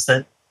that is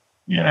that,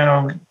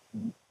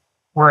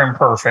 we're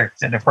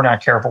imperfect. And if we're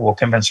not careful, we'll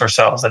convince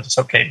ourselves that it's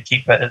okay to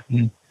keep it.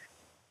 And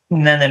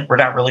then we're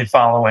not really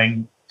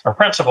following our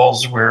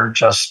principles. We're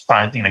just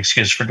finding an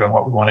excuse for doing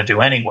what we want to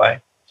do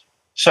anyway.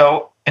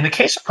 So in the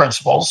case of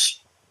principles,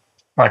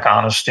 like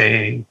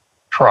honesty,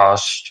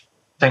 trust,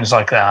 things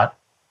like that,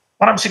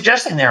 what I'm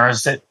suggesting there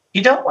is that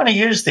you don't want to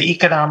use the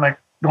economic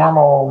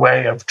normal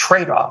way of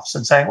trade-offs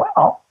and say,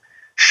 well,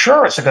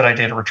 sure, it's a good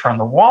idea to return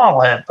the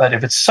wallet, but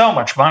if it's so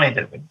much money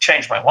that it would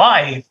change my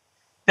life,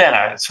 then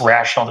it's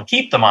rational to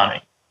keep the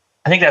money.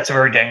 I think that's a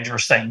very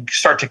dangerous thing. You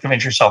start to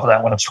convince yourself of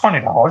that when it's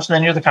 $20, and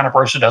then you're the kind of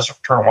person who doesn't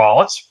return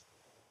wallets,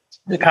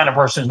 the kind of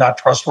person who's not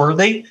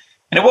trustworthy,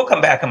 and it will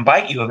come back and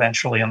bite you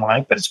eventually in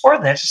life, but it's more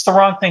than that. It's just the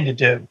wrong thing to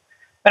do.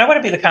 And I want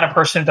to be the kind of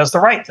person who does the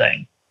right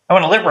thing. I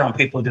want to live around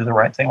people who do the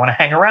right thing. I want to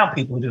hang around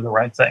people who do the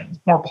right thing. It's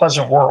a more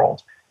pleasant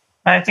world.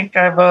 And I think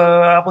I have an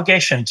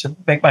obligation to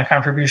make my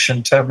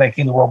contribution to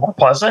making the world more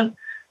pleasant.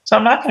 So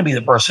I'm not going to be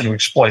the person who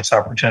exploits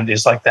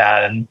opportunities like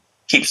that and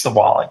keeps the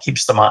wallet,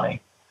 keeps the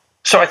money.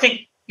 So I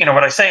think,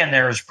 what I say in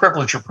there is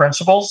privilege your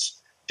principles,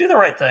 do the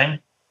right thing,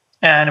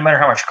 and no matter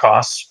how much it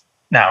costs.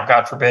 Now,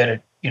 God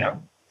forbid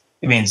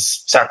it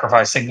means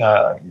sacrificing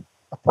a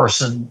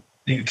person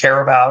that you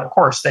care about. Of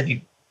course,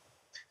 then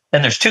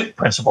there's two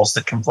principles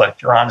that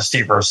conflict: your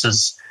honesty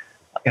versus,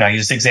 I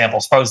use the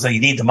example. Suppose that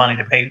you need the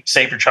money to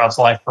save your child's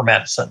life for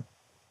medicine.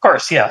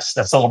 course, yes,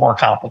 that's a little more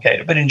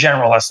complicated. But in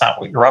general, that's not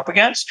what you're up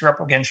against. You're up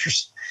against your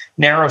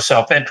narrow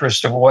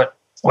self-interest of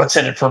what's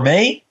in it for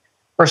me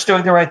versus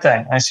doing the right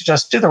thing. I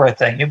suggest do the right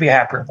thing. You'll be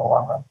happier in the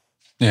long run.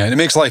 Yeah, and it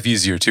makes life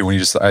easier too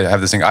when I have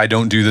this thing, I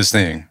don't do this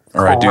thing,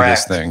 or Correct. I do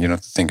this thing. You don't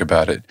have to think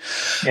about it.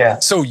 Yeah.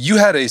 So you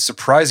had a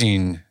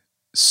surprising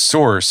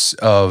source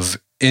of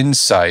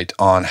insight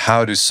on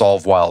how to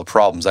solve wild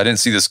problems. I didn't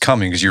see this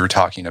coming because you were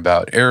talking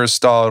about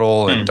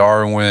Aristotle and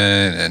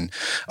Darwin and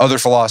other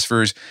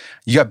philosophers.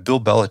 You got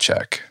Bill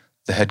Belichick,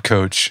 the head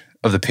coach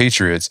of the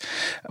Patriots.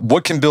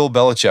 What can Bill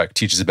Belichick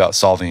teach us about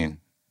solving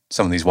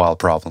some of these wild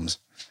problems?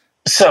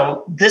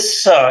 So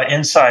this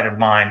insight of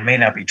mine may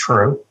not be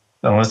true.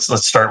 So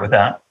let's start with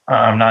that.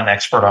 I'm not an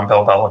expert on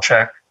Bill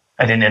Belichick.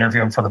 I didn't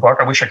interview him for the book.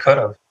 I wish I could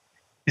have.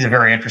 He's a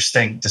very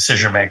interesting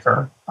decision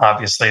maker.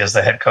 Obviously, as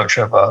the head coach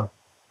of a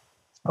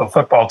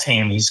football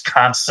team, he's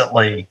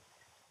constantly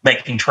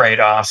making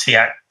trade-offs. He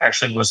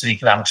actually was an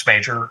economics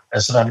major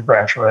as an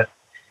undergraduate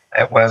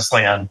at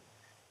Wesleyan.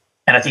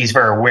 And I think he's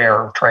very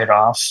aware of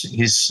trade-offs.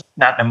 He's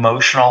not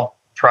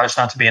tries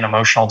not to be an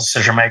emotional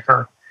decision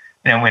maker.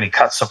 You know, when he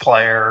cuts a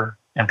player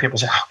and people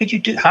say,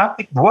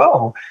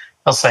 whoa.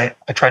 He'll say,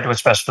 I tried to do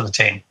what's best for the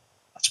team.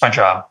 That's my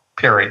job,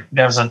 period. He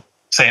doesn't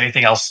say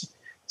anything else.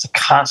 It's a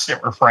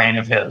constant refrain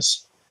of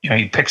his. You know,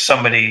 he picks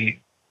somebody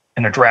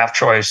in a draft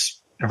choice,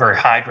 a very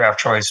high draft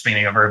choice,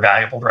 meaning a very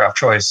valuable draft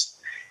choice,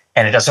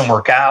 and it doesn't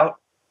work out,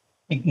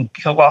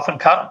 he'll often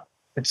cut him.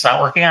 It's not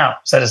working out.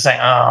 Instead of saying,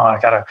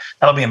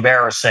 that'll be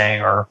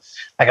embarrassing, or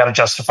I got to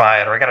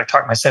justify it, or I got to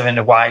talk myself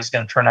into why he's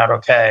going to turn out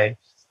okay.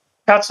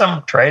 Cuts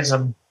him, trades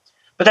him.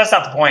 But that's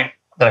not the point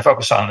that I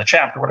focus on in the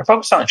chapter. What I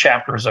focus on in the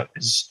chapter is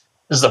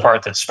the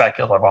part that's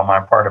speculative on my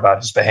part about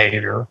his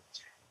behavior.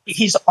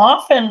 He's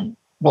often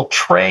will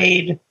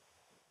trade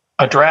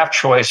a draft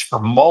choice for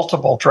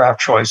multiple draft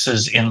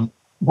choices in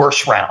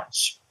worse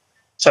rounds.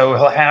 So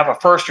he'll have a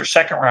first or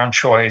second round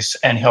choice,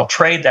 and he'll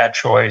trade that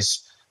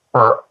choice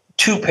for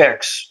 2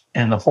 picks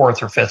in the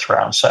 4th or 5th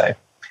round, say.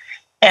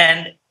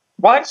 And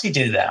why does he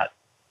do that?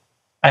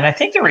 And I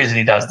think the reason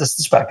he does, this is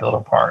the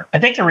speculative part, I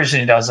think the reason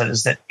he does it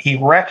is that he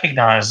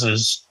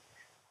recognizes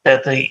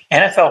that the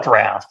NFL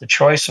draft, the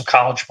choice of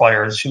college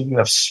players who you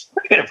have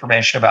pretty good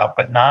information about,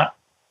 but not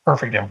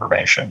perfect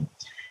information,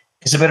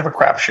 is a bit of a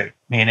crapshoot,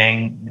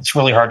 meaning it's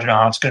really hard to know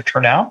how it's going to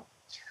turn out.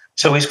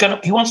 So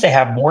he wants to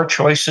have more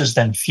choices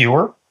than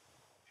fewer.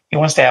 He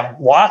wants to have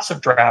lots of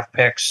draft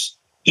picks,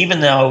 even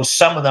though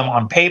some of them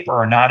on paper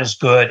are not as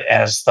good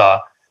as the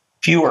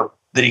fewer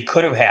that he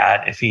could have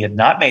had if he had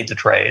not made the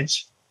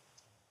trades.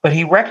 But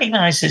he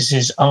recognizes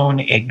his own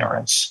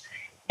ignorance,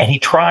 and he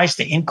tries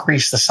to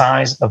increase the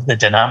size of the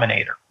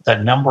denominator,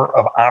 the number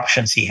of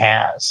options he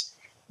has,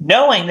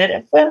 knowing that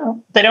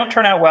if they don't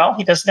turn out well,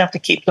 he doesn't have to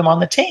keep them on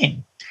the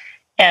team.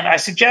 And I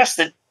suggest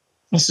that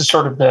this is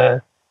sort of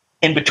the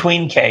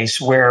in-between case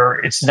where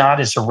it's not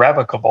as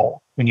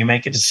irrevocable when you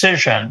make a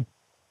decision.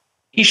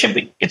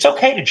 It's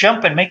okay to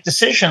jump and make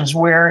decisions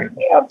where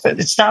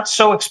it's not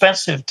so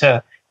expensive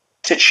to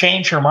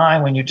change your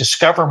mind when you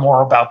discover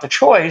more about the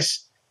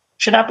choice.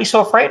 Should not be so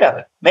afraid of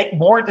it. Make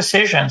more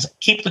decisions,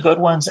 keep the good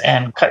ones,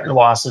 and cut your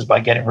losses by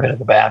getting rid of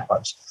the bad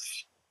ones,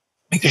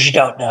 because you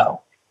don't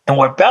know. And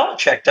what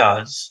Belichick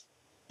does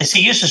is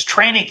he uses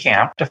training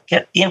camp to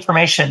get the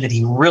information that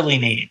he really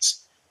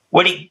needs.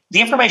 The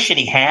information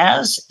he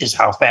has is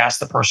how fast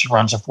the person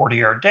runs a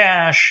 40-yard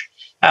dash,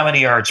 how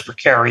many yards per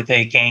carry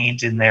they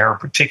gained in their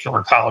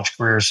particular college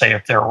career, say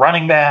if they're a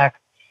running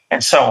back,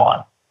 and so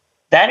on.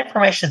 That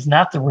information is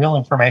not the real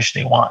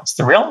information he wants.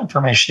 The real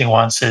information he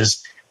wants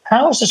is,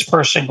 how is this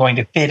person going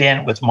to fit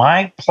in with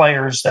my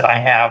players that I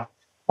have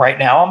right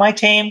now on my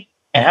team?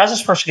 And how's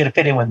this person going to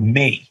fit in with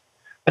me?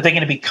 Are they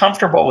going to be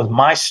comfortable with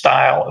my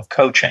style of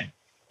coaching?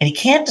 And he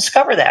can't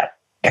discover that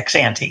ex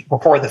ante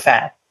before the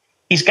fact.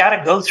 He's got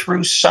to go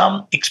through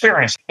some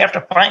experience. You have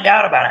to find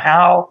out about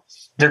how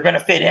they're going to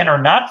fit in or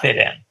not fit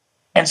in.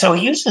 And so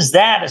he uses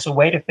that as a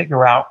way to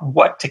figure out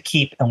what to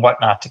keep and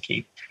what not to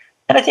keep.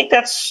 And I think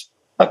that's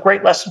a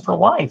great lesson for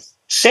life.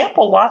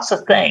 Sample lots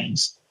of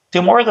things.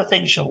 Do more of the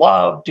things you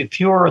love, do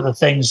fewer of the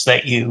things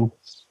that you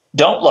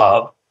don't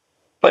love,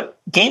 but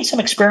gain some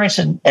experience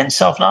and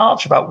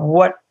self-knowledge about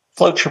what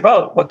floats your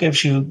boat, what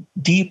gives you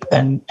deep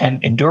and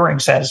enduring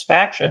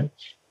satisfaction.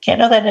 Can't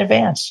know that in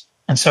advance.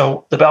 And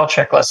so the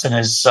Belichick lesson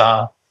is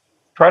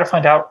try to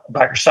find out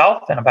about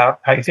yourself and about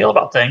how you feel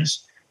about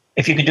things,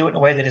 if you can do it in a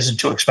way that isn't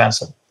too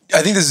expensive.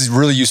 I think this is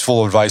really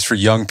useful advice for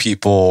young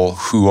people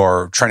who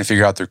are trying to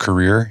figure out their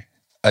career.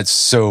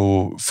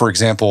 So, for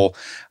example,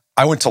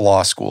 I went to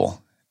law school.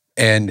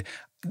 And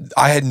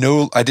I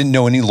didn't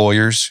know any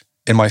lawyers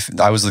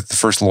I was like the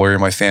first lawyer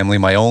in my family.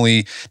 My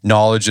only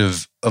knowledge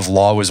of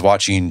law was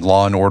watching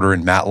Law and Order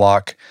and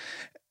Matlock.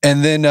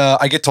 And then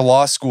I get to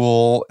law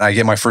school and I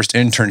get my first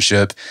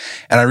internship,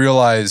 and I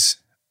realize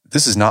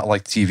this is not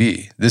like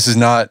TV. This is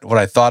not what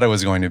I thought it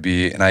was going to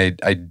be. And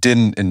I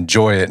didn't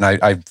enjoy it. And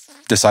I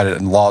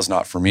decided law is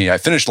not for me. I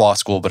finished law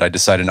school, but I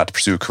decided not to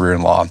pursue a career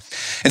in law.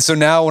 And so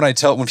now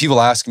when people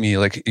ask me,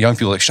 like young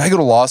people, like, should I go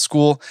to law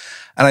school?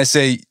 And I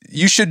say,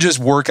 you should just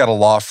work at a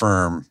law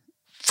firm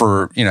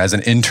for, as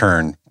an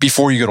intern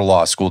before you go to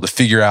law school to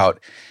figure out,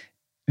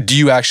 do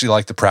you actually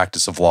like the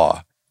practice of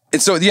law?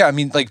 And so, yeah, I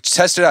mean, like,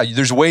 test it out.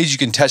 There's ways you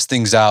can test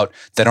things out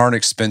that aren't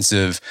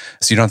expensive.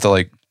 So you don't have to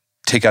like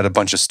take out a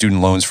bunch of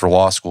student loans for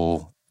law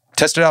school.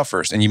 Test it out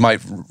first, and you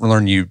might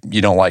learn you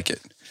don't like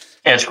it.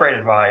 Yeah, it's great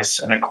advice.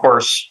 And of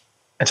course,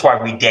 that's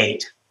why we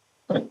date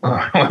when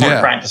we're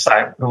trying to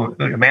decide who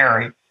to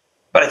marry.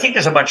 But I think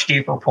there's a much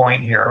deeper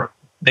point here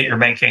that you're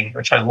making,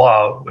 which I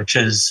love, which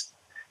is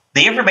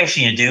the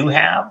information you do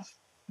have,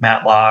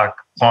 Matlock,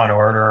 Law and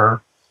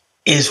Order,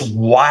 is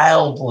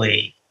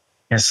wildly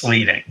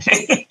misleading.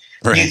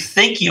 Right. You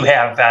think you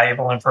have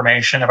valuable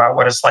information about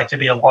what it's like to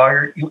be a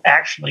lawyer. You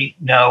actually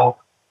know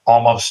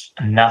almost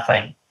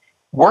nothing.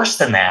 Worse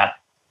than that,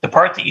 the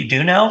part that you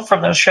do know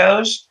from those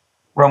shows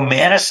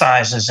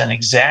romanticizes and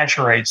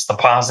exaggerates the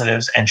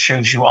positives and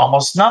shows you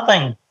almost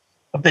nothing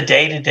of the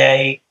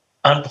day-to-day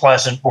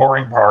unpleasant,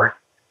 boring part,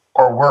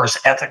 or worse,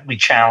 ethically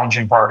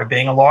challenging part of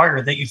being a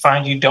lawyer that you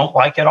find you don't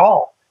like at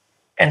all.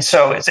 And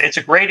so it's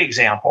a great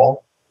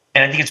example,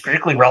 and I think it's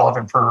particularly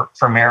relevant for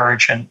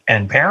marriage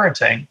and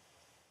parenting.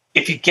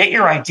 If you get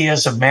your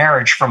ideas of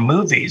marriage from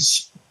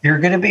movies, you're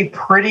going to be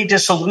pretty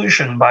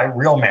disillusioned by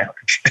real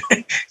marriage.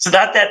 It's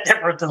not that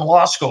different than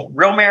law school.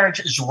 Real marriage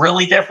is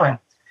really different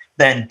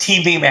than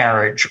TV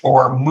marriage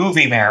or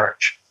movie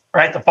marriage,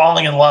 right? The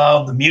falling in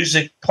love, the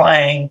music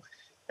playing,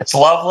 it's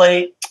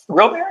lovely.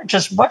 Real marriage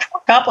is much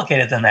more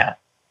complicated than that.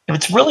 And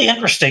it's really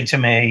interesting to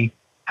me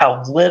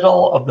how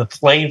little of the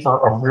flavor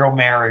of real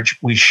marriage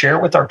we share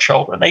with our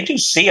children. They do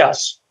see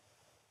us.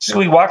 So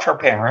we watch our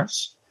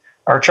parents.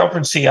 Our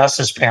children see us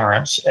as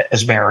parents,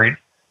 as married,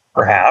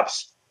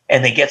 perhaps,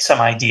 and they get some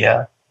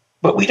idea.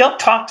 But we don't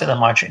talk to them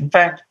much. In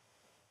fact,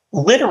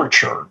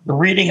 literature, the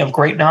reading of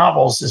great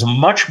novels, is a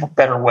much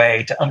better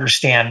way to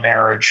understand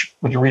marriage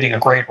when you're reading a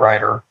great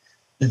writer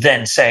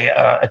than, say,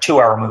 a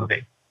 2-hour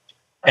movie.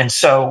 And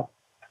so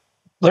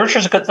literature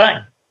is a good thing.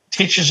 It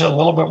teaches a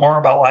little bit more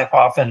about life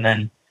often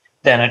than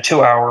a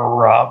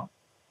 2-hour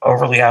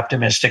overly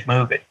optimistic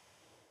movie.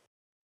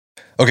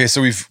 Okay,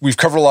 so we've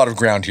covered a lot of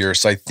ground here,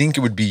 so I think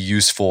it would be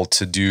useful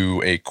to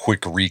do a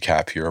quick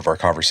recap here of our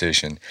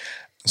conversation.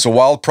 So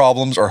wild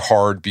problems are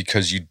hard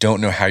because you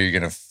don't know how you're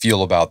going to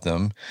feel about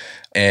them,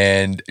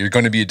 and you're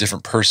going to be a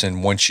different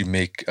person once you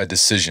make a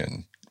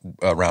decision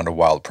around a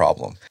wild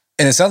problem.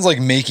 And it sounds like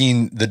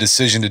making the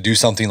decision to do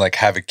something like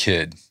have a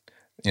kid,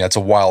 it's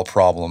a wild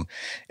problem.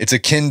 It's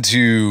akin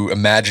to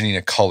imagining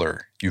a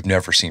color you've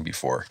never seen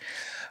before.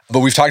 But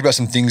we've talked about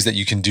some things that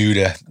you can do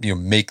to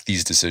make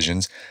these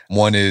decisions.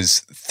 One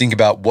is think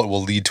about what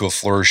will lead to a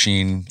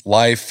flourishing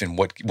life and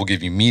what will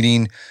give you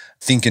meaning.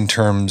 Think in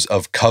terms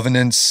of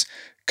covenants,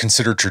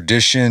 consider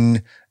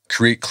tradition,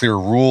 create clear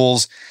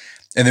rules.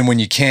 And then when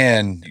you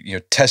can,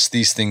 test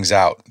these things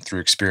out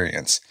through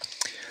experience.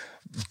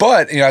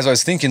 But as I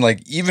was thinking,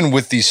 like even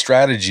with these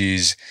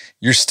strategies,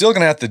 you're still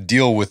going to have to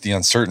deal with the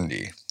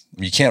uncertainty.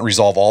 You can't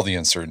resolve all the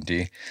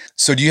uncertainty.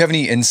 So do you have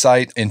any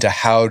insight into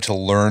how to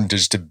learn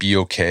just to be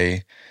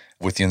okay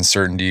with the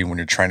uncertainty when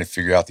you're trying to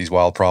figure out these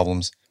wild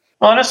problems?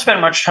 Well, I don't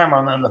spend much time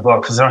on that in the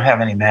book because I don't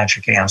have any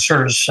magic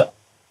answers.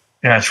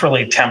 It's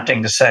really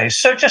tempting to say,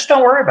 so just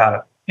don't worry about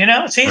it.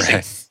 It's easy.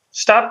 Right.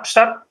 Stop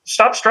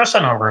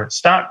stressing over it.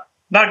 It's not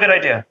a good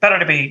idea. Better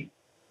to be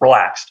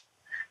relaxed.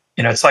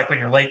 It's like when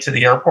you're late to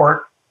the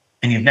airport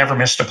and you've never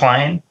missed a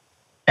plane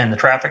and the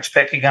traffic's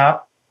picking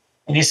up.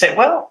 And you say,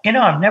 well,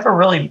 I've never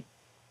really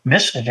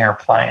missed an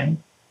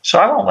airplane, so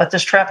I won't let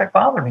this traffic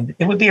bother me.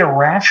 It would be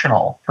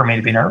irrational for me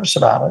to be nervous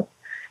about it.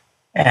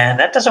 And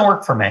that doesn't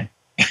work for me.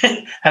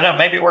 I know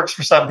maybe it works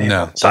for some people.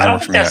 No, so I don't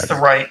think that's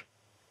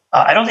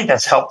I don't think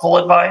that's helpful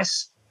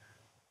advice.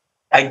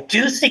 I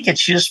do think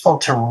it's useful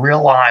to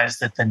realize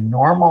that the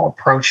normal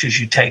approaches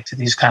you take to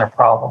these kind of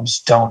problems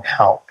don't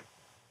help.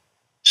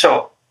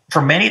 So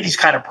for many of these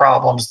kind of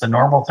problems, the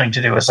normal thing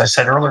to do, as I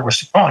said earlier, was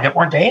to get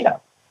more data.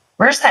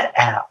 Where's that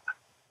app?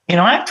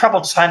 I have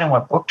trouble deciding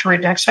what book to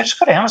read next. I just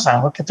go to Amazon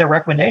and look at their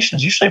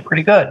recommendations. Usually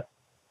pretty good.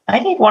 I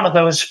need one of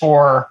those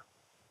for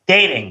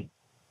dating.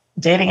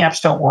 Dating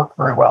apps don't work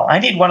very well. I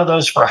need one of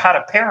those for how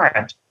to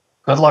parent.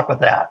 Good luck with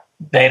that.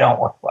 They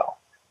don't work well.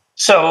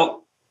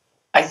 So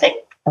I think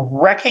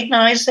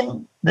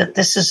recognizing that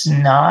this is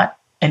not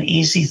an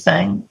easy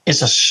thing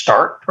is a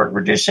start toward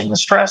reducing the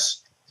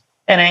stress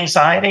and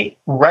anxiety.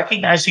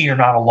 Recognizing you're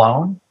not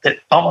alone, that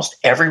almost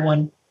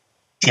everyone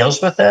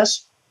deals with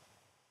this.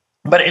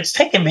 But it's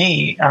taken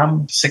me,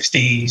 I'm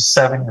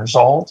 67 years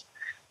old.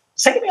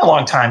 It's taken me a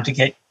long time to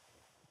get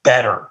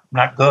better,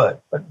 not good,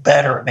 but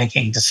better at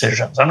making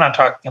decisions. I'm not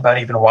talking about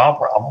even wild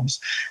problems,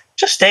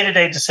 just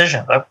day-to-day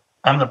decisions.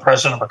 I'm the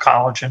president of a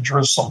college in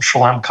Jerusalem,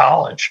 Shalem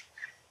College.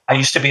 I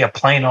used to be a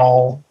plain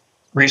old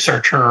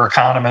researcher,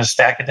 economist,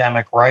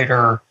 academic,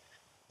 writer.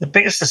 The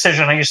biggest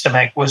decision I used to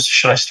make was,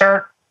 should I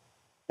start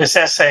this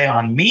essay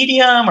on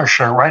Medium, or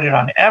should I write it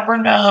on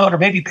Evernote, or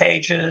maybe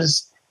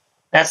Pages?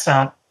 That's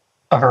not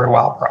a very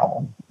wild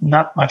problem.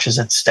 Not much is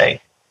at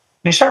stake.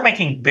 When you start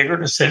making bigger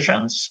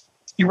decisions,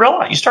 you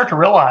start to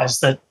realize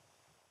that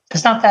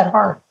it's not that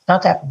hard,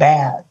 not that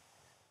bad,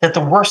 that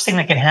the worst thing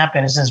that can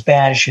happen is as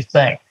bad as you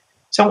think.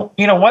 So,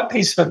 one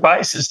piece of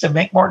advice is to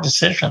make more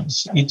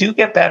decisions. You do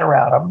get better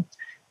at them.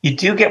 You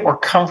do get more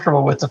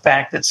comfortable with the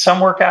fact that some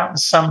work out and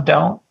some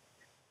don't.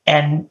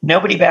 And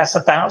nobody bats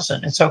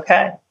 1,000. It's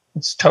okay.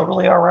 It's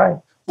totally all right.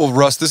 Well,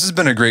 Russ, this has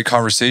been a great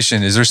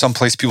conversation. Is there some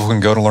place people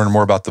can go to learn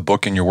more about the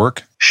book and your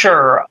work?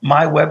 Sure.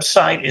 My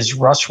website is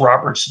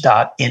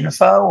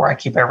russroberts.info, where I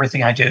keep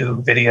everything I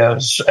do,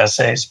 videos,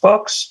 essays,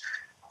 books.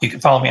 You can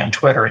follow me on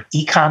Twitter at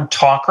Econ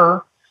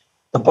Talker.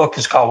 The book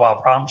is called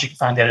Wild Problems. You can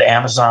find it at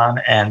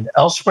Amazon and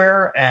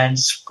elsewhere. And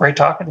it's great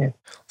talking to you.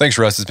 Thanks,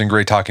 Russ. It's been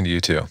great talking to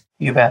you too.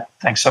 You bet.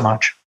 Thanks so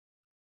much.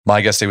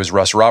 My guest today was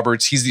Russ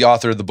Roberts. He's the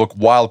author of the book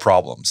Wild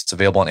Problems. It's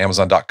available on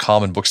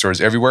Amazon.com and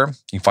bookstores everywhere.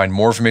 You can find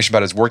more information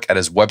about his work at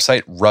his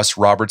website,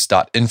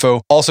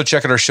 russroberts.info. Also,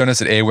 check out our show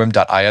notes at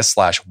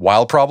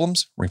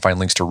aom.is/wildproblems, where you can find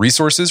links to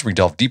resources where we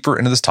delve deeper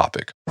into this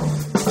topic.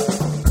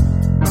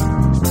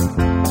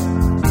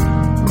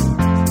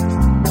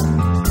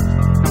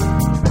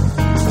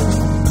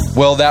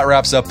 Well, that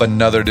wraps up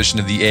another edition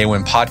of the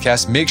AOM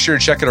podcast. Make sure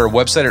to check out our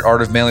website at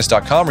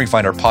artofmanliness.com, where you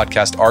find our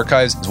podcast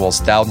archives, as well as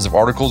thousands of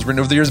articles written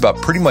over the years about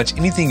pretty much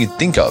anything you'd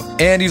think of.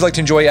 And if you'd like to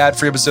enjoy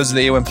ad-free episodes of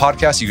the AOM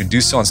podcast, you can do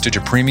so on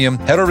Stitcher Premium.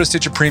 Head over to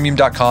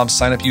stitcherpremium.com,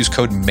 sign up, use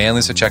code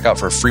manliness at checkout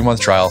for a free month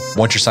trial.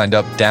 Once you're signed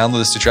up, download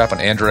the Stitcher app on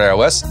Android or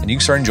iOS, and you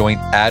can start enjoying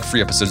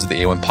ad-free episodes of the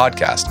AOM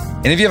podcast.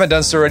 And if you haven't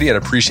done so already, I'd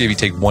appreciate if you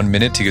take 1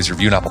 minute to give us a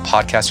review on Apple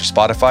Podcasts or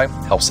Spotify.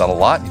 It helps out a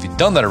lot. If you've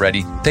done that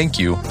already, thank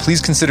you. Please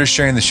consider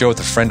sharing the show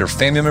with a friend or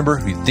family member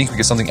who you think would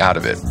get something out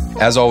of it.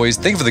 As always,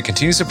 thank you for the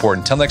continued support.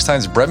 Until next time,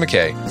 it's Brett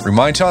McKay.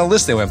 Remind you to not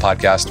list the AOM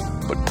podcast,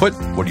 but put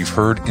what you've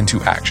heard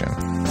into action.